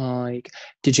 Oh my!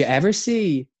 Did you ever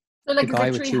see So like the guy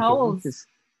is with there 2 3 holes? penises?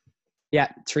 Yeah,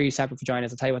 3 separate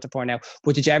vaginas. I'll tell you what they're for now.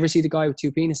 But did you ever see the guy with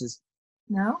 2 penises?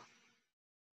 No.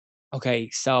 Okay,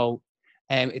 so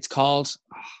it's called.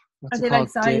 What's Are it they called?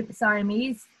 like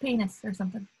Siamese penis or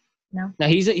something? No. Now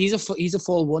he's a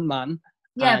full one man.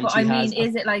 Yeah, and but he I has mean,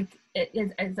 is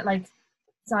it like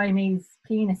Siamese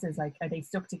penises? Like, are they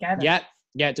stuck together? Yeah,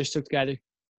 they're stuck together.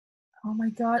 Oh my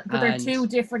god! But they're 2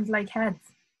 different like heads.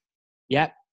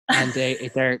 Yeah, and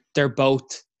they're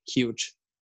both huge.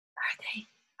 Are they?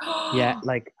 Yeah,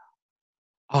 like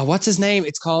what's his name?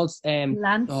 It's called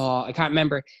Lance. I can't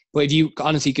remember. But if you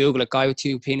honestly Google it, guy with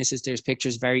 2 penises, there's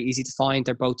pictures, very easy to find.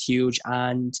 They're both huge,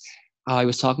 and I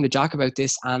was talking to Jack about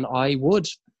this, and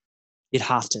you'd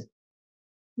have to.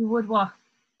 You would what?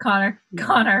 Connor.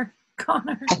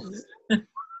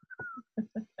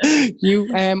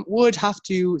 You would have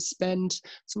to spend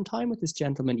some time with this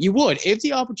gentleman. You would, if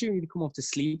the opportunity to come up to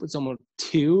sleep with someone with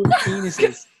 2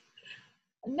 penises.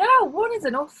 No, 1 is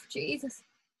enough. Jesus.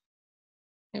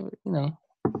 You know,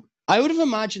 I would have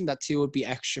imagined that 2 would be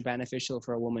extra beneficial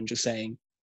for a woman. Just saying.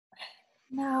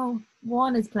 No,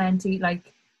 1 is plenty.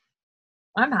 Like,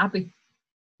 I'm happy.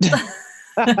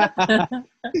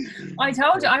 I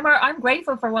told you, I'm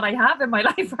grateful for what I have in my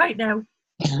life right now.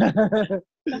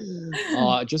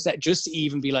 Just to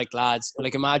even be like, lads,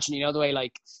 like imagine, the way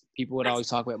like people would always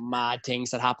talk about mad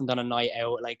things that happened on a night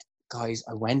out. Like, guys,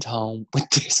 I went home with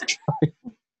this guy.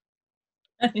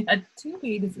 I had 2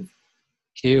 penises.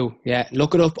 Yeah,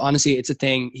 look it up. Honestly, it's a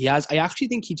thing. He has. I actually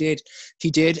think he did.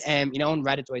 On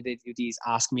Reddit, the way they do these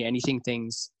Ask Me Anything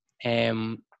things.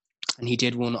 And he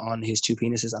did one on his 2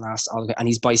 penises and asked all of it. And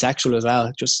he's bisexual as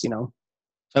well. Just So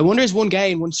I wonder, is one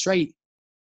gay and one straight?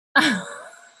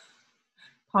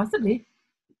 Possibly,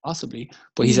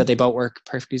 but he said they both work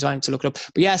perfectly fine, to look it up.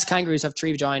 But yes, kangaroos have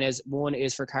 3 vaginas. 1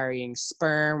 is for carrying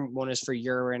sperm, 1 is for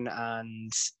urine,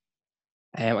 and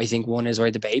I think 1 is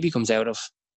where the baby comes out of.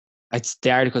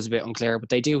 The article's a bit unclear, but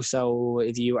they do. So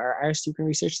if you are arsed, you can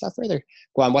research that further.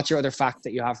 Go on, what's your other fact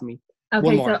that you have for me?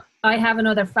 Okay, so I have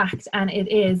another fact, and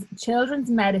it is children's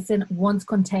medicine once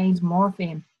contained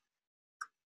morphine.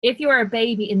 If you were a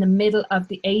baby in the middle of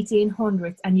the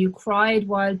 1800s and you cried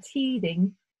while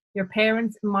teething, your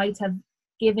parents might have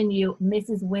given you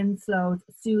Mrs. Winslow's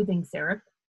soothing syrup.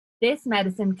 This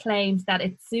medicine claims that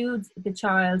it soothes the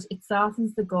child, it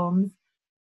softens the gums,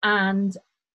 and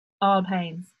all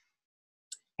pains.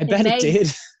 I bet it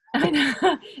did. I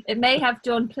know, it may have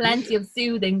done plenty of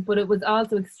soothing, but it was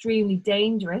also extremely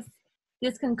dangerous.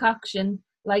 This concoction,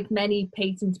 like many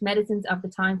patent medicines of the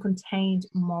time, contained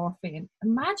morphine.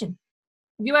 Imagine.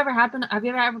 Have you ever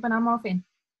been on morphine?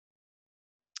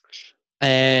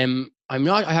 I'm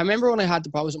not. I remember when I had the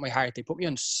problems with my heart, they put me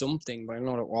on something, but I don't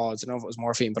know what it was. I don't know if it was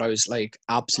morphine, but I was like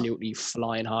absolutely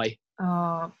flying high.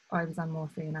 Oh, I was on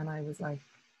morphine and I was like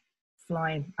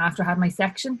flying after I had my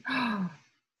section.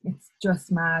 It's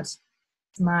just mad.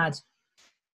 It's mad.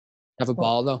 Have a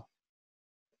ball though.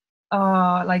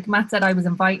 Oh, like Matt said, I was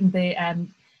inviting the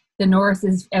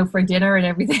nurses out for dinner and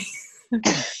everything.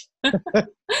 I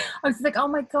was like, oh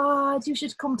my God, you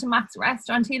should come to Matt's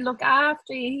restaurant. He'll look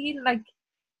after you. He'll like,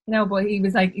 but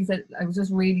he said, I was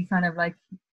just really kind of like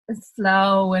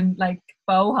slow and like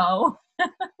boho.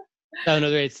 So in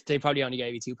other words, they probably only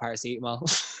gave you 2 paracetamol.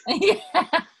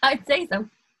 Yeah, I'd say so.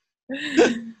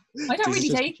 I don't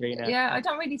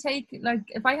really take, like,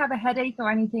 if I have a headache or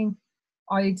anything,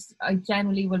 I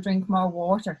generally will drink more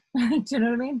water. Do you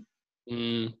know what I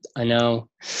mean? I know.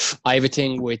 I have a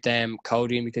thing with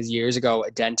codeine because years ago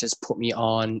a dentist put me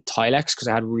on Tilex because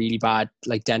I had really bad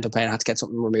like dental pain. I had to get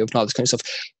something removed and all this kind of stuff.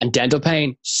 And dental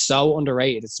pain, so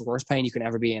underrated. It's the worst pain you can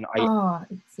ever be in. Not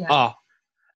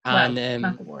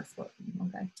the worst, but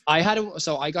okay.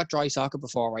 I got dry socket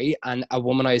before, right? And a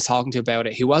woman I was talking to about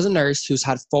it, who was a nurse, who's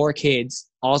had 4 kids,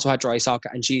 also had dry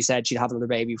socket, and she said she'd have another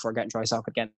baby before getting dry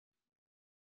socket again.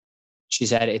 She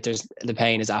said the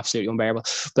pain is absolutely unbearable.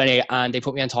 But anyway, and they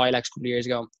put me on Tilex a couple of years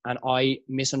ago, and I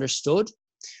misunderstood.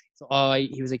 So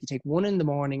he was like, you take one in the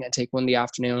morning and take one in the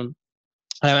afternoon.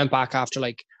 And I went back after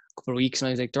like a couple of weeks, and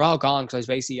I was like, they're all gone because I was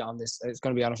basically on this. It's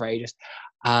going to be on it for ages,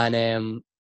 and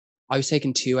I was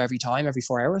taking 2 every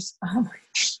 4 hours. Oh my.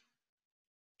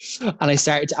 And I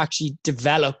started to actually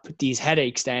develop these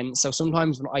headaches then. So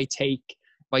sometimes when I take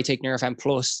Nurofen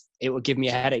Plus, it will give me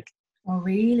a headache. Oh,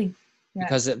 really? Yeah.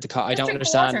 Because of I don't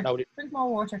understand. Drink more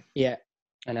water. Yeah,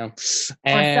 I know.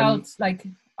 Or salt. Like,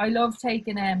 I love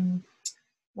taking,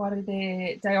 what are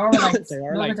they? Diarylites.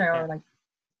 Diarylites. Yeah.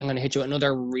 I'm going to hit you with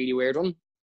another really weird one.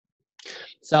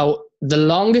 So the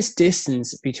longest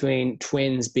distance between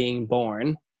twins being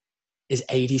born is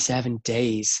 87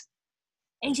 days.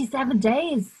 87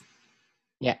 days?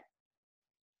 Yeah.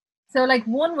 So like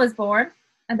one was born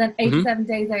and then 87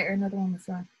 days later another one was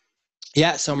born.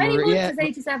 Yeah, so how many months is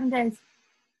 87 days?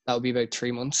 That would be about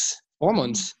 3 months. 4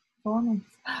 months. 4 months.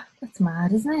 That's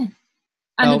mad, isn't it?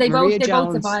 And they both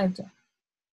survived.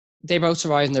 They both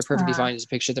survived and they're perfectly fine. There's a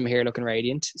picture of them here looking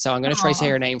radiant. So I'm going to try to say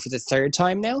her name for the 3rd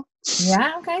time now.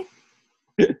 Yeah, okay.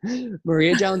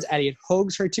 Maria Jones Elliott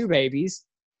hugs her 2 babies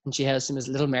and she hails them as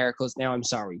little miracles. Now I'm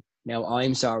sorry.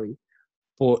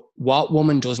 But what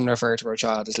woman doesn't refer to her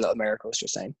child as little miracles,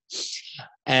 just saying.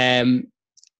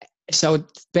 So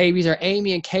babies are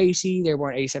Amy and Katie. They were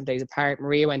born 87 days apart.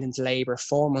 Maria went into labour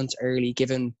 4 months early,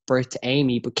 giving birth to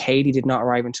Amy, but Katie did not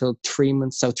arrive until 3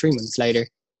 months. So 3 months later,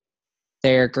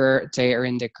 they are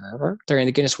in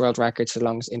the Guinness World Records for the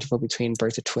longest interval between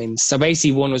birth of twins. So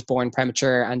basically, one was born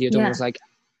premature, and the other one was like,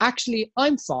 "Actually,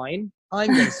 I'm fine.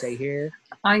 I'm going to stay here.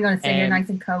 I'm going to stay here, nice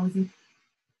and cozy."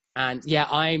 And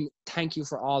thank you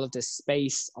for all of this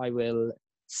space. I will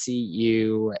see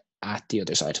you at the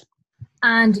other side.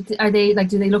 And are they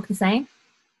do they look the same?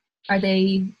 Are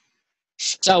they?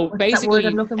 So basically,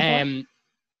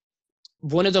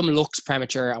 one of them looks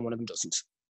premature and one of them doesn't.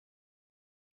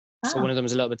 So one of them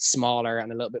is a little bit smaller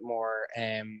and a little bit more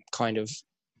kind of,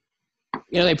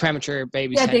 they premature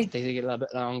babies they take a little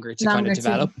bit longer to kind of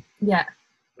develop. Yeah.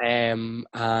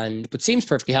 But seems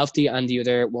perfectly healthy, and the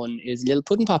other one is little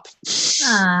pudding pop.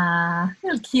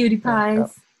 Little cutie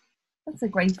pies. That's a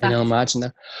great fact. I know, imagine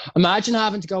that. Imagine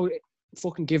having to go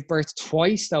fucking give birth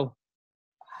twice though.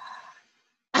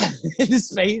 In the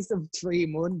space of 3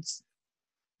 months.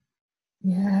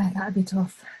 Yeah, that'd be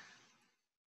tough.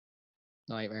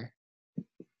 Nightmare.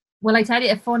 Will I tell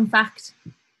you a fun fact?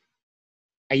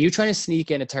 Are you trying to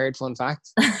sneak in a 3rd fun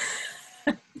fact?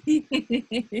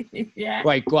 Yeah.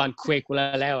 Right, go on, quick. We'll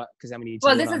allow it because I'm going to.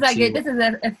 Well, this is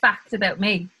a fact about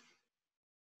me.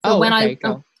 So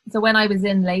when I was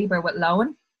in labour with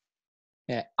Lowen,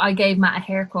 I gave Matt a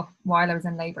haircut while I was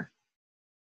in labour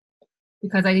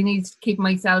because I needed to keep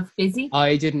myself busy.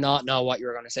 I did not know what you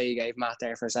were going to say. You gave Matt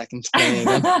there for a second.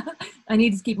 I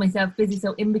needed to keep myself busy,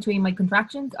 so in between my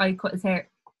contractions, I cut his hair,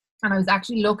 and I was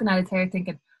actually looking at his hair,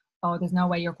 thinking, "Oh, there's no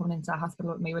way you're coming into the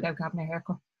hospital with me without having a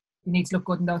haircut. You need to look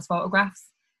good in those photographs."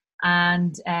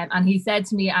 And he said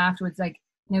to me afterwards, like,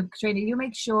 "Katrina, you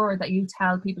make sure that you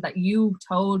tell people that you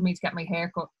told me to get my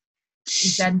hair cut, He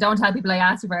said, don't tell people I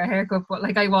asked you for a haircut, but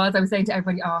like I was saying to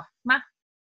everybody, oh, Matt,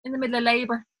 in the middle of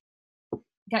labour,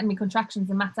 getting me contractions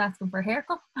and Matt's asking for a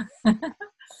haircut.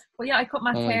 But yeah, I cut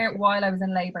Matt's hair while I was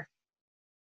in labour.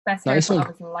 Best haircut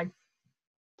of his life.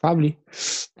 Probably.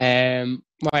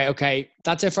 Right, okay.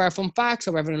 That's it for our fun facts.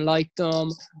 Hope everyone liked them.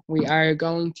 We are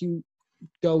going to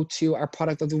go to our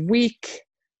product of the week.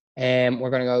 We're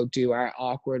going to go do our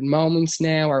awkward moments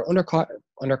now. Our under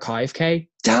 5K.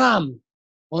 Damn!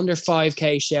 Under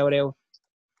 5K shout out.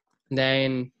 And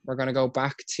then we're going to go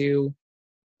back to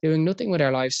doing nothing with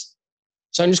our lives.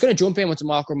 So I'm just going to jump in with some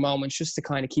awkward moments just to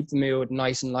kind of keep the mood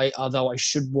nice and light. Although I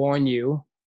should warn you,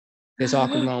 this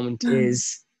awkward moment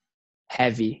is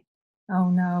heavy. Oh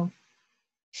no.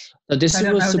 So this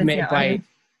was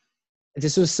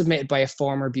submitted by a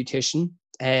former beautician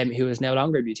who is no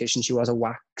longer a beautician. She was a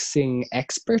waxing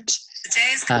expert.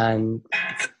 And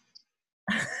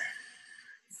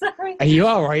sorry. Are you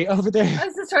all right over there? I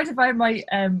was just trying to find my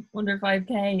under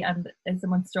 5K and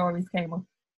someone's stories came up.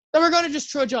 So we're going to just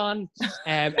trudge on.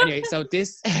 Anyway, so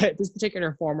this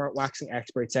particular former waxing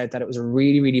expert said that it was a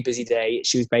really, really busy day.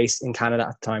 She was based in Canada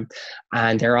at the time,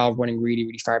 and they're all running really,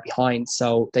 really far behind.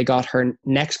 So they got her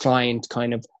next client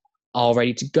kind of all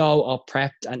ready to go, all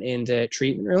prepped and in the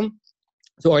treatment room.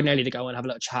 So ordinarily to go and have a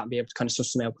little chat and be able to kind of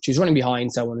suss them out. But she was running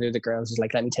behind, so one of the other girls was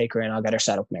like, let me take her in, I'll get her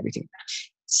set up and everything.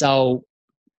 So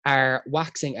our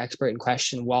waxing expert in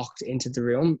question walked into the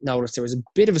room, noticed there was a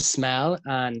bit of a smell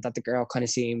and that the girl kind of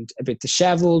seemed a bit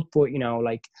disheveled, but you know,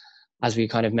 like as we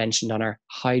kind of mentioned on our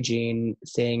hygiene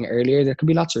thing earlier, there could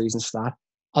be lots of reasons for that.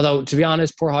 Although, to be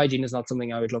honest, poor hygiene is not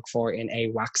something I would look for in a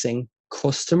waxing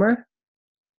customer.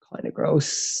 Kind of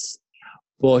gross.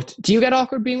 But do you get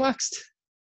awkward being waxed?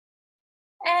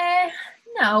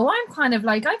 No, I'm kind of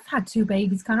like, I've had 2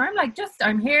 babies, Connor. I'm like,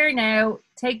 I'm here now,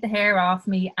 take the hair off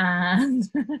me, and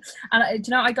and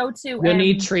you know, I go to we'll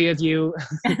need 3 of you.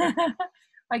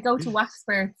 I go to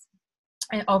Waxperts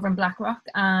over in Blackrock,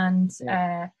 and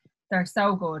they're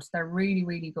so good. They're really,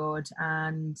 really good,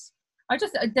 and I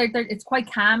just it's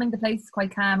quite calming. The place is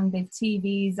quite calming. They've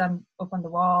TVs up on the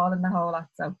wall and the whole lot.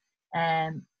 So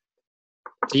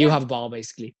so you have a ball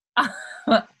basically.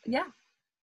 Yeah.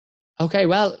 Okay,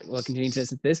 well, we'll continue to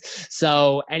listen to this.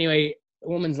 So anyway, the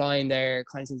woman's lying there,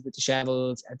 kind of seems a bit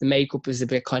disheveled. The makeup is a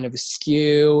bit kind of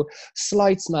askew,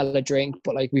 slight smell of drink,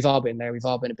 but like we've all been there. We've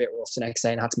all been a bit rough the next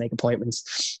day and had to make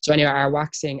appointments. So anyway, our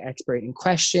waxing expert in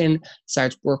question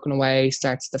starts working away,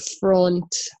 starts the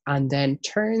front, and then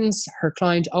turns her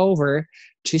client over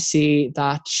to see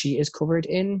that she is covered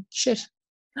in shit.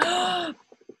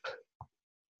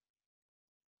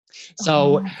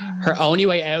 So her only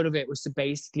way out of it was to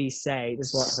basically say,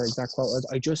 this is what her exact quote was,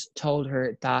 I just told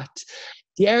her that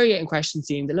the area in question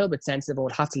seemed a little bit sensitive. I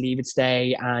would have to leave it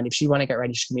today, and if she want to get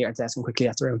ready, she can meet her at the desk and quickly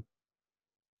left the room.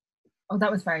 Oh, that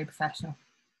was very professional.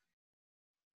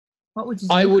 What would you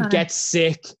do? I would get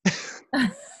sick.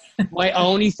 My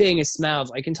only thing is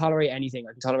smells. I can tolerate anything.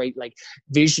 I can tolerate like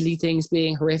visually things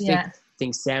being horrific,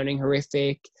 things sounding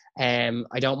horrific.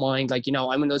 I don't mind, like, you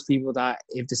know, I'm one of those people that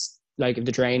if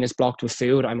the drain is blocked with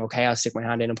food, I'm okay. I'll stick my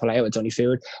hand in and pull it out. It's only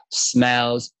food.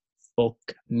 Smells fuck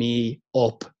me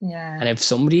up. Yeah. And if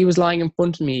somebody was lying in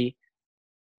front of me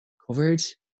covered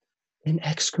in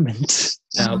excrement,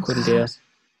 no, couldn't do it.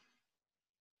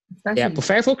 Yeah, but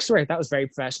fair fucks to her. That was very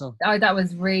professional. Oh, that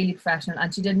was really professional.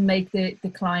 And she didn't make the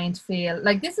client feel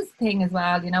like, this is the thing as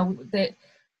well, you know,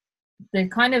 the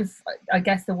kind of, I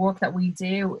guess, the work that we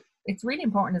do, it's really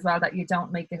important as well that you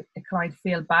don't make a client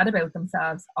feel bad about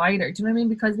themselves either. Do you know what I mean?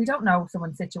 Because we don't know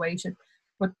someone's situation.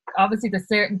 But obviously there's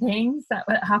certain things that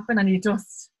happen and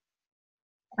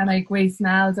like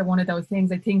smells are one of those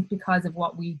things. I think because of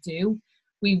what we do,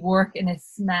 we work in a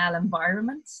smell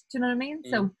environment. Do you know what I mean?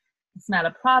 So the smell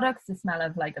of products, the smell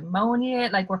of like ammonia,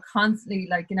 like we're constantly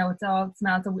like, you know, it's all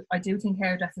smells. So I do think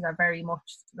hairdressers are very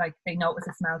much like, they notice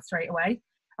a smell straight away.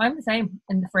 I'm the same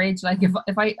in the fridge. Like if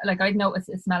I like, I'd notice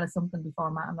a smell of something before,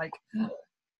 Matt. I'm like,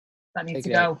 that needs to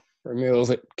go.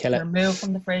 Remove it. Kill it. Remove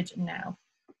from the fridge now.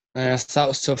 So that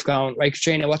was tough going. Right,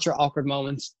 Katrina, what's your awkward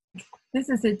moment? This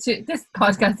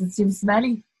podcast is too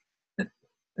smelly.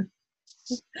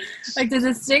 Like there's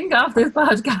a stink off this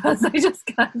podcast. I just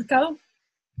can't go.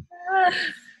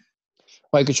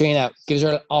 Right, Katrina, give us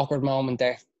your awkward moment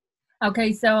there.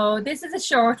 Okay, so this is a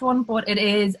short one, but it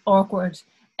is awkward.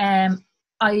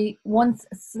 I once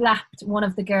slapped one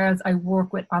of the girls I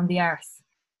work with on the arse,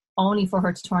 only for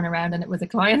her to turn around and it was a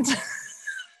client.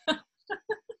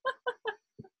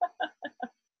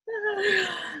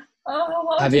 Oh,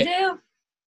 what would you do?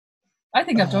 I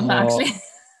think I've done that actually.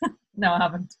 No, I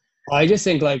haven't. I just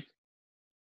think like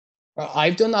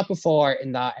I've done that before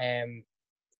in that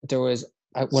there was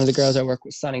one of the girls I work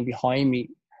with standing behind me,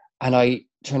 and I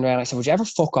turned around and I said, would you ever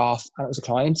fuck off? And it was a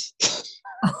client.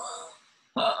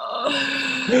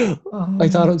 I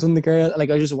thought it was one of the girls, like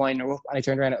I was just winding her up, and I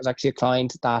turned around, it was actually a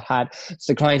client that had,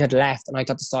 so the client had left, and I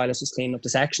thought the stylist was cleaning up the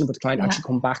section, but the client actually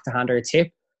come back to hand her a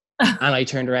tip, and I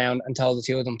turned around and told the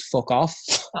two of them to fuck off.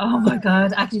 Oh my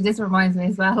God, actually this reminds me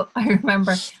as well. I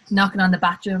remember knocking on the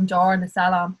bathroom door in the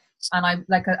salon, and I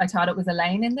thought it was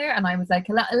Elaine in there, and I was like,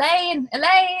 Elaine,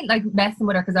 like messing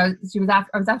with her, because I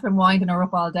was after winding her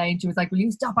up all day, and she was like, will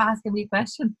you stop asking me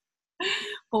questions?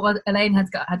 But Elaine had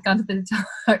gone to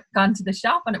the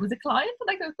shop, and it was a client,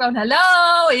 and I was going, hello,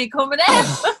 are you coming in?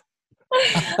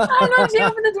 And when she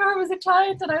opened the door, it was a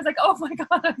client, and I was like, oh my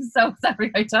God, I'm so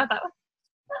sorry I thought that.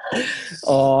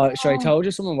 Oh, sure. I told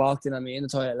you someone walked in on me in the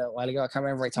toilet a little while ago. I can't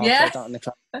remember if I talked about that on the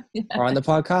class or on the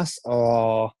podcast.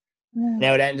 Oh,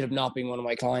 now it ended up not being one of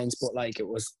my clients, but like it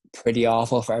was pretty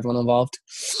awful for everyone involved.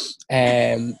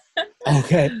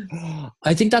 Okay,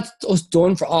 I think that's us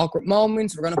done for awkward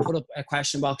moments. We're gonna put up a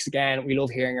question box again. We love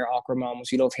hearing your awkward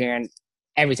moments. We love hearing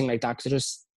everything like that, because it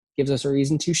just gives us a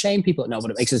reason to shame people. No,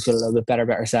 but it makes us feel a little bit better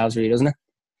about ourselves, really, doesn't it?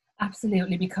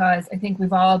 Absolutely, because I think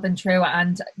we've all been through it,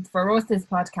 and for us this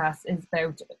podcast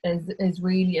is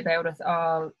really about us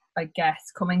all, I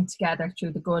guess, coming together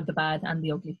through the good, the bad and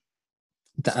the ugly.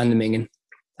 And the minging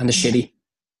and the shitty.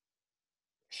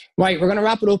 Right, we're going to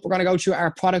wrap it up. We're going to go through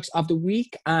our products of the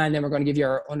week, and then we're going to give you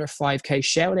our under 5k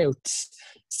shout outs.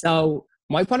 So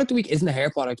my product of the week isn't a hair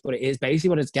product, but it is basically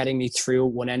what is getting me through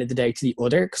one end of the day to the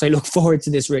other, because I look forward to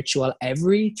this ritual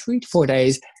every 3 to 4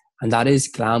 days, and that is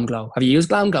Glam Glow. Have you used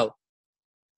Glam Glow?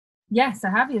 Yes,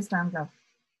 I have used Glam Glow.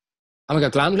 Oh my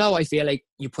God, Glam Glow, I feel like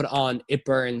you put it on, it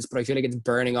burns, but I feel like it's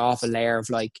burning off a layer of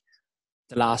like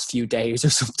the last few days or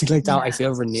something like that. Yeah. I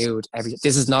feel renewed.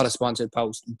 This is not a sponsored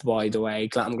post, by the way.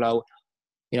 Glam Glow,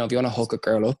 you know, if you want to hook a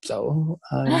girl up, so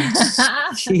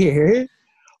here.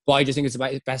 But I just think it's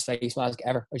the best face mask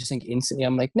ever. I just think instantly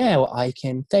I'm like, now I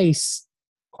can face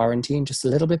quarantine just a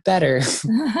little bit better.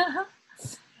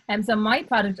 So my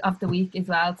product of the week as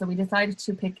well. So we decided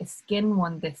to pick a skin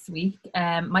one this week.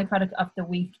 My product of the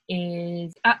week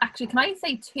is actually, can I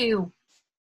say 2?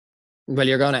 Well,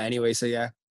 you're gonna anyway, so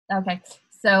yeah. Okay.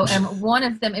 So one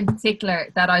of them in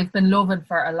particular that I've been loving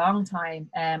for a long time,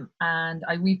 and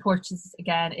I repurchased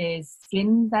again, is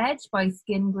Skin Veg by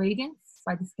Skin Ingredients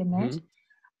by the Skin Veg. Mm-hmm.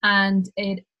 And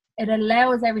it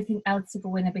allows everything else to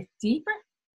go in a bit deeper.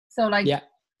 So like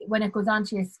when it goes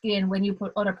onto your skin, when you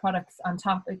put other products on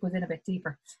top, it goes in a bit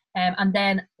deeper. And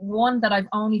then one that I've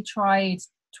only tried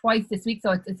twice this week,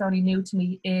 so it's only new to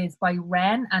me, is by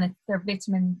Ren, and it's their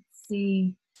vitamin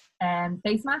C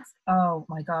face mask. Oh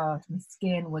my God, my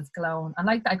skin was glowing. And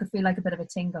like that, I could feel like a bit of a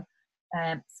tingle.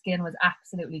 Skin was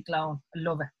absolutely glowing. I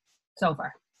love it so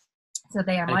far. So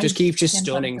they are. It just keeps you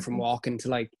stunning from walking to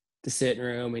like the sitting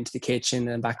room into the kitchen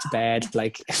and back to bed.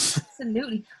 Like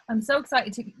absolutely, I'm so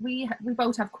excited to. We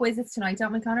both have quizzes tonight,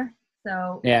 don't we, Connor?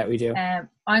 So yeah, we do.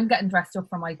 I'm getting dressed up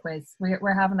for my quiz.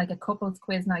 We're having like a couples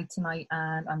quiz night tonight,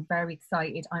 and I'm very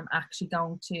excited. I'm actually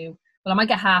going to. Well, I might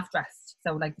get half dressed,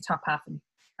 so like the top half,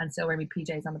 and still wear my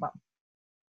PJs on the bottom.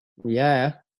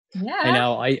 Yeah. I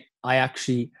know. I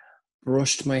actually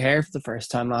brushed my hair for the first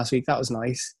time last week. That was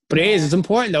nice. But it's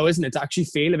important though, isn't it, to actually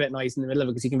feel a bit nice in the middle of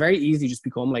it, because you can very easily just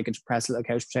become like a depressed little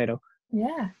couch potato.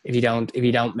 Yeah. If you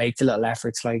don't make the little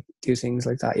efforts, like do things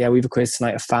like that. Yeah, we have a quiz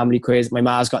tonight, a family quiz. My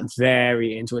ma's gotten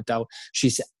very into it though. She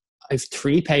said I have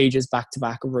 3 pages back to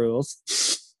back of rules.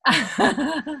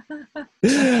 I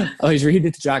was reading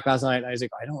it to Jack last night, and I was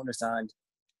like, I don't understand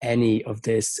any of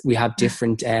this. We have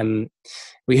different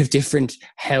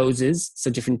houses,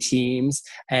 so different teams,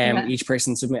 each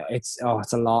person submit. It's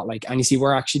a lot, like, and you see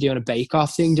we're actually doing a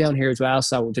bake-off thing down here as well,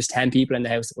 so there's 10 people in the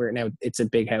house. We're now, it's a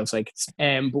big house, like,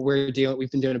 but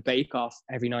we've been doing a bake-off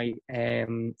every night,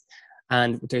 and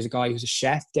there's a guy who's a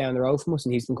chef down the road from us,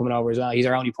 and he's been coming over as well. He's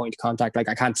our only point of contact. Like,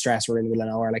 I can't stress we're in the middle of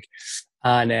nowhere, like,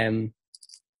 and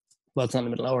well, it's not in the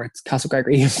middle of nowhere. It's Castle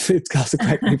Gregory. It's Castle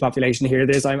Gregory population here.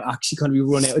 I'm actually going to be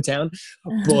run out of town.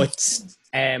 But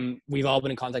we've all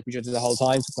been in contact with each other the whole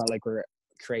time. So it's not like we're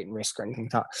creating risk or anything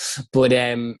like that. But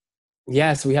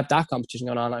so we have that competition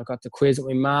going on. I've got the quiz with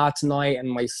my ma tonight and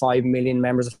my 5 million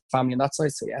members of family on that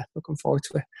side. So yeah, looking forward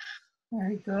to it.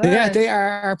 Very good. But yeah, they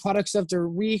are our products of the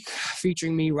week,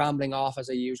 featuring me rambling off as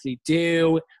I usually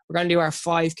do. We're going to do our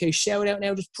 5k shout out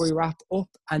now just before we wrap up,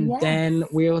 and then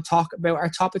we'll talk about our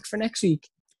topic for next week.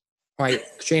 All right,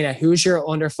 Katrina, who's your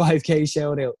under 5k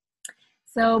shout out?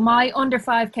 So my under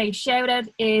 5k shout out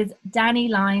is Danny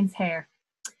Lyons Hair.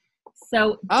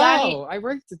 So Danny, I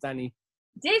worked with Danny.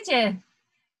 Did you?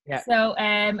 Yeah. So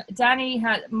Danny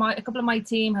had a couple of my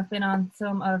team have been on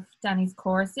some of Danny's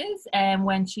courses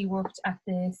when she worked at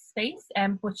the space,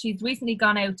 but she's recently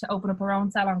gone out to open up her own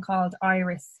salon called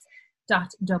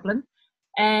Iris.Dublin.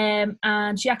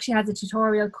 And she actually has a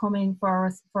tutorial coming for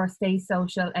us for Stay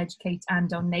Social, Educate and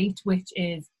Donate, which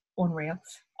is unreal.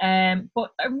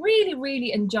 But I'm really,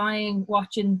 really enjoying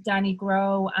watching Danny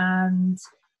grow, and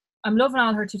I'm loving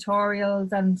all her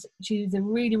tutorials, and she's a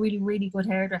really, really, really good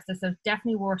hairdresser, so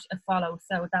definitely worth a follow.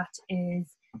 So that is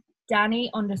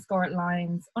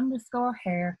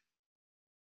Danny_lines_hair.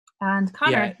 And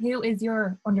Connor, who is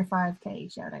your under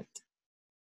 5K shout out?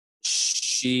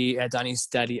 Danny's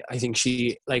daddy. I think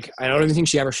I don't even think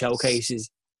she ever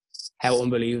showcases how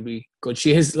unbelievably good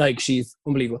she is. Like, she's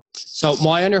unbelievable. So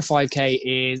my under 5K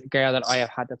is a girl that I have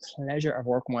had the pleasure of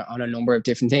working with on a number of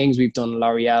different things. We've done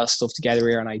L'Oreal stuff together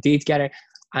here and ID together,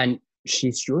 and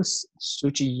she's just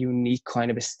such a unique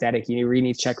kind of aesthetic. You really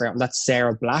need to check her out, and that's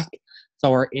Sarah Black.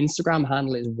 So her Instagram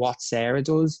handle is What Sarah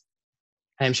Does.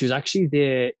 She was actually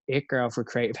the it girl for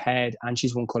Creative Head, and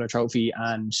she's won Colour Trophy,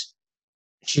 and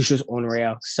she's just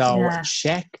unreal. So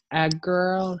check a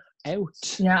girl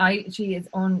out. Yeah, she is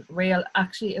unreal.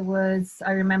 Actually,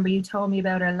 I remember you told me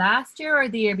about her last year or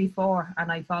the year before,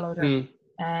 and I followed her.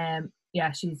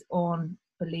 Yeah, she's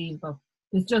unbelievable.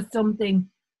 There's just something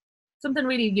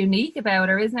really unique about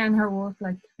her, isn't there, in her work?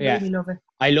 Like, really love it.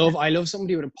 I love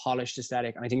somebody with a polished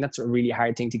aesthetic, and I think that's a really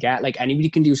hard thing to get. Like,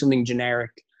 anybody can do something generic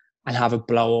and have it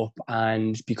blow up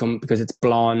and become, because it's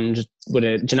blonde with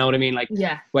do you know what I mean? Like,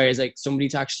 whereas like somebody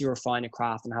to actually refine a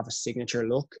craft and have a signature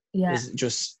look is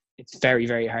just, it's very,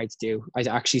 very hard to do. I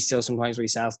actually still sometimes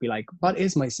myself be like, what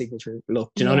is my signature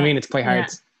look? Do you know what I mean? It's quite hard.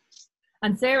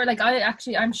 And Sarah, like,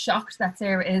 I'm shocked that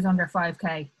Sarah is under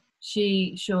 5K.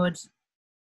 She should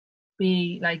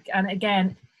be like, and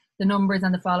again, the numbers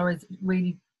and the followers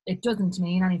really, it doesn't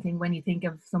mean anything when you think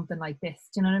of something like this.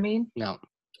 Do you know what I mean? No.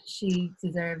 She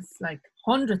deserves like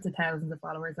hundreds of thousands of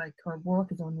followers. Like, her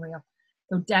work is unreal.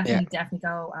 So definitely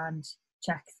go and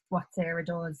check What Sarah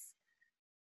Does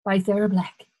by Sarah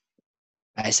Black.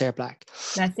 Sarah Black.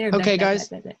 Okay, guys.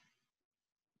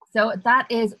 So that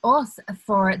is us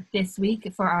for this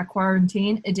week for our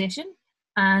quarantine edition.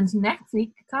 And next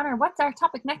week, Connor, what's our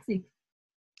topic next week?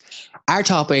 Our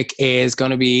topic is going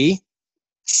to be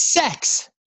sex.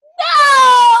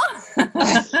 No!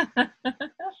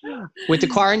 With the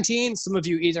quarantine, some of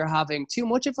you either having too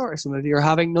much of it or some of you are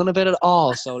having none of it at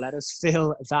all. So let us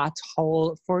fill that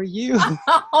hole for you.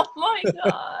 Oh my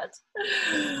God.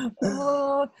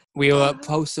 We'll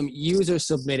post some user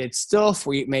submitted stuff.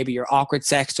 Maybe your awkward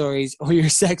sex stories or your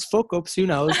sex fuck ups, who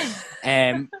knows.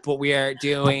 But we are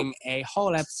doing a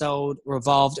whole episode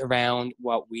revolved around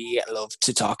what we love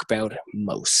to talk about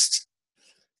most.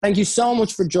 Thank you so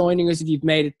much for joining us. If you've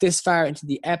made it this far into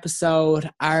the episode,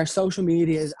 our social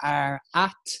medias are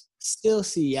at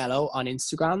StillSeeYellow on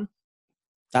Instagram.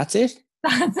 That's it.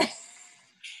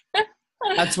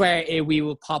 That's where we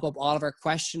will pop up all of our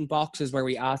question boxes where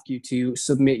we ask you to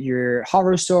submit your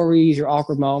horror stories, your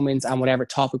awkward moments, and whatever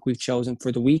topic we've chosen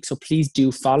for the week. So please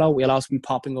do follow. We'll also be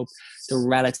popping up the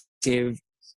relative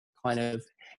kind of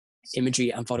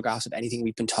imagery and photographs of anything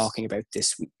we've been talking about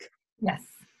this week. Yes.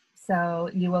 So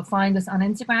you will find us on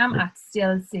Instagram at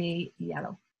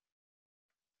StillSeeYellow.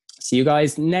 See you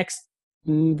guys next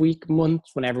week, month,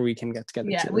 whenever we can get together.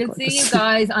 Yeah, we'll see you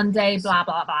guys on day blah,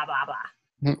 blah, blah, blah, blah.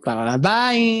 Bye.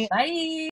 Bye.